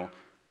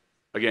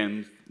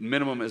again,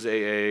 minimum is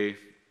AA.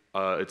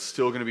 It's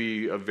still going to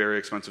be a very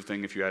expensive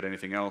thing if you add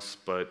anything else.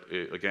 But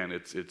again,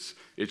 it's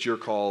your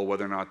call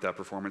whether or not that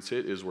performance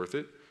hit is worth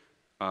it.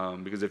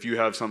 Because if you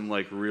have some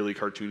like really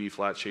cartoony,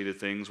 flat shaded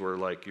things where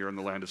like you're in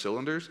the land of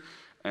cylinders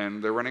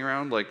and they're running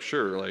around, like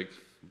sure, like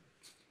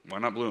why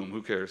not bloom?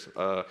 Who cares?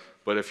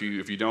 But if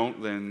you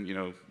don't,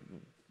 then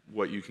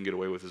what you can get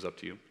away with is up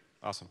to you.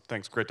 Awesome.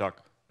 Thanks. Great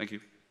talk. Thank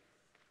you.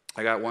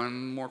 I got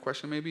one more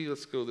question maybe.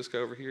 Let's go this guy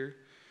over here.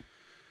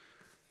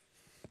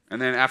 And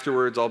then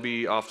afterwards, I'll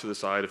be off to the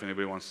side if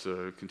anybody wants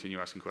to continue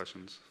asking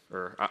questions.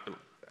 Or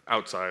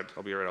outside.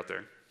 I'll be right out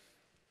there.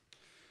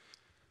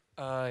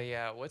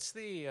 Yeah, what's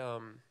the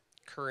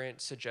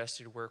current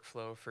suggested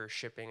workflow for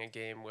shipping a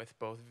game with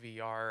both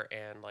VR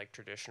and like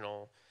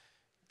traditional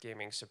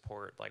gaming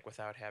support, like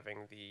without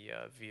having the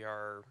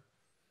VR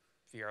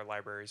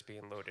libraries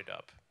being loaded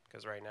up?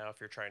 Because right now, if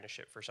you're trying to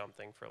ship for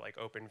something for like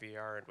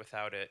OpenVR and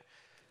without it,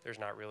 there's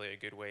not really a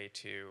good way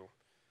to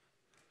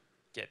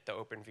get the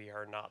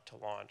OpenVR not to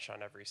launch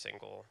on every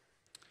single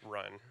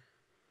run.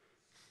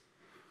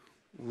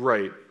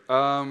 Right.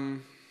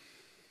 That's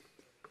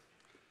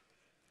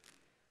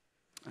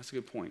a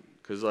good point.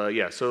 Because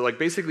yeah, so like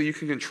basically you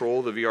can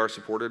control the VR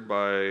supported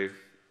by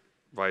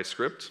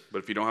script, but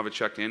if you don't have it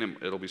checked in,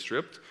 it'll be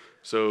stripped.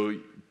 So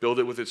build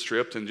it with it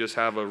stripped and just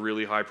have a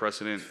really high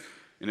precedent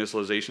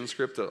initialization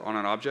script on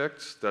an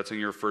object that's in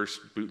your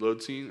first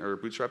bootload scene or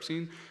bootstrap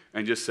scene,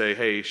 and just say,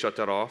 hey, shut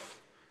that off.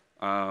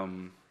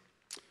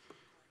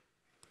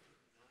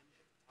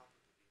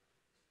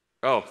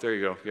 Oh, there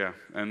you go. Yeah,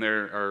 and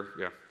there are,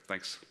 yeah,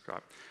 thanks,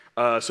 Scott.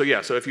 So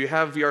yeah, so if you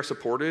have VR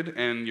supported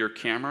and your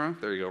camera,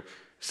 there you go,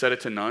 set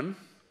it to none,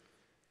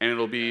 and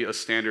it'll be a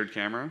standard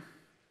camera,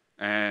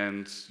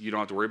 and you don't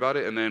have to worry about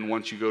it. And then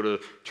once you go to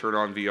turn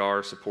on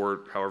VR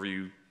support, however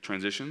you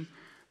transition,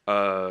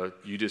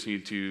 you just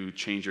need to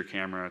change your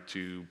camera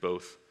to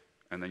both,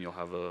 and then you'll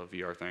have a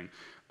VR thing.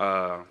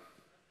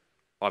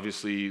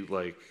 Obviously,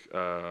 like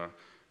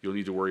you'll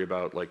need to worry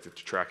about like the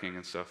tracking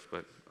and stuff,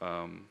 but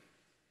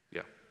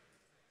yeah,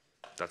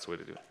 that's the way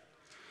to do it.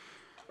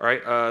 All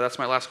right, that's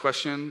my last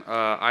question.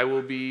 I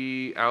will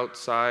be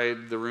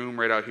outside the room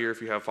right out here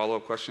if you have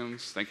follow-up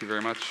questions. Thank you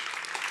very much.